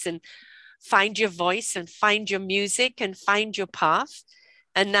release and find your voice and find your music and find your path.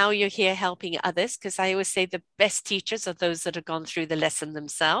 And now you're here helping others, because I always say the best teachers are those that have gone through the lesson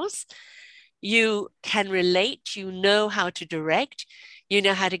themselves. You can relate, you know how to direct, you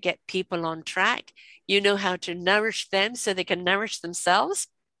know how to get people on track, you know how to nourish them so they can nourish themselves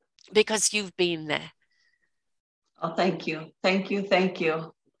because you've been there. Oh, thank you.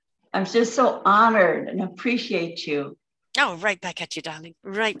 I'm just so honored and appreciate you. Oh, right back at you, darling.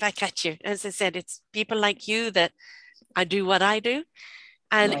 Right back at you. As I said, it's people like you that I do what I do.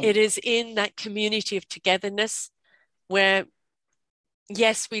 And It is in that community of togetherness where,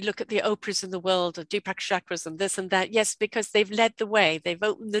 yes, we look at the Oprahs in the world, or Deepak Chopras and this and that. Yes, because they've led the way. They've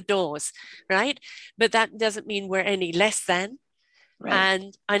opened the doors, right? But that doesn't mean we're any less than.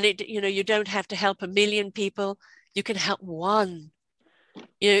 Right. And it, you don't have to help 1 million people. You can help one.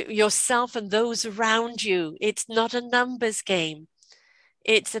 Yourself and those around you. It's not a numbers game.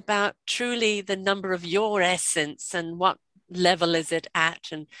 It's about truly the number of your essence and what level is it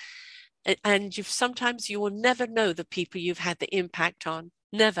at. And sometimes you will never know the people you've had the impact on.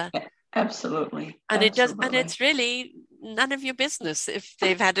 Never. Absolutely. And it does, and it's really none of your business if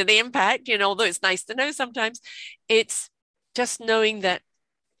they've had an impact, although it's nice to know sometimes. It's just knowing that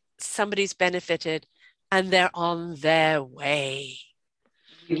somebody's benefited and they're on their way.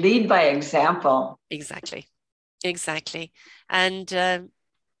 You lead by example. Exactly. And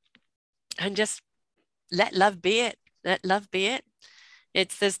just let love be it. Let love be it.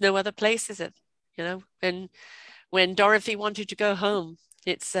 There's no other place, is it? When Dorothy wanted to go home,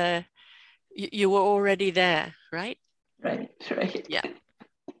 it's you were already there, right? Right. Yeah,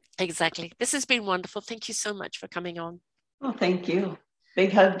 exactly. This has been wonderful. Thank you so much for coming on. Oh, thank you.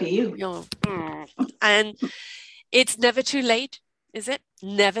 Big hug to you. And it's never too late, is it?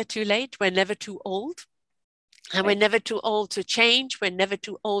 never too late. We're never too old. And we're never too old to change. We're never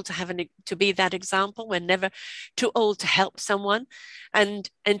too old to be that example. We're never too old to help someone. And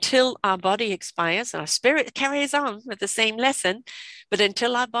until our body expires, our spirit carries on with the same lesson. But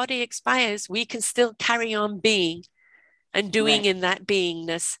until our body expires, we can still carry on being and doing in that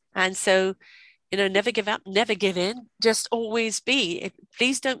beingness. And so, never give up, never give in, just always be.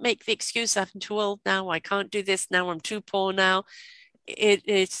 Please don't make the excuse, I'm too old now, I can't do this now, I'm too poor now.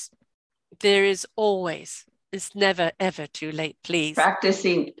 It's never, ever too late, please.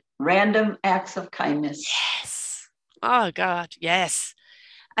 Practicing random acts of kindness. Yes. Oh, God, yes.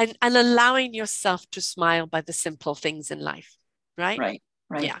 And allowing yourself to smile by the simple things in life, right? Right.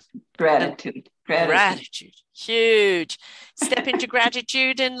 Yeah. Gratitude. Huge. Step into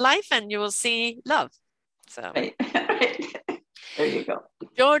gratitude in life and you will see love. So. Right. There you go.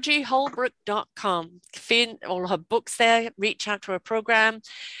 GeorgieHolbrook.com. Find all her books there. Reach out to her program,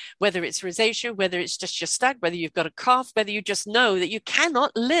 whether it's rosacea, whether it's just you're stuck, whether you've got a cough, whether you just know that you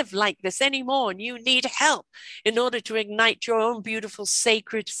cannot live like this anymore and you need help in order to ignite your own beautiful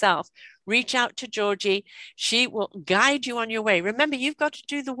sacred self. Reach out to Georgie. She will guide you on your way. Remember, you've got to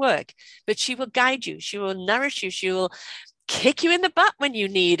do the work, but she will guide you. She will nourish you. She will kick you in the butt when you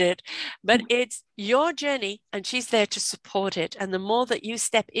need it, but it's your journey and she's there to support it. And the more that you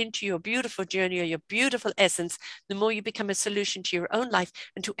step into your beautiful journey or your beautiful essence, the more you become a solution to your own life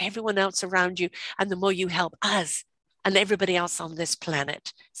and to everyone else around you. And the more you help us and everybody else on this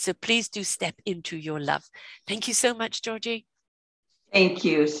planet. So please do step into your love. Thank you so much, Georgie. Thank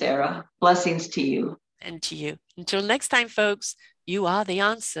you, Sarah. Blessings to you. And to you. Until next time, folks, you are the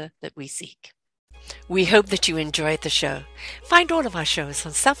answer that we seek. We hope that you enjoyed the show. Find all of our shows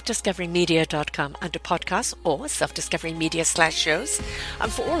on selfdiscoverymedia.com under podcasts or selfdiscoverymedia/shows.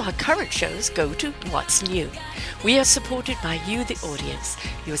 And for all our current shows, go to What's New. We are supported by you, the audience.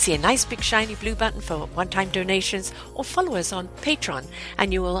 You'll see a nice big shiny blue button for one-time donations or follow us on Patreon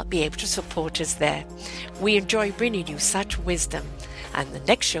and you will be able to support us there. We enjoy bringing you such wisdom. And the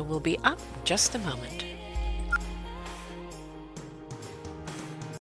next show will be up in just a moment.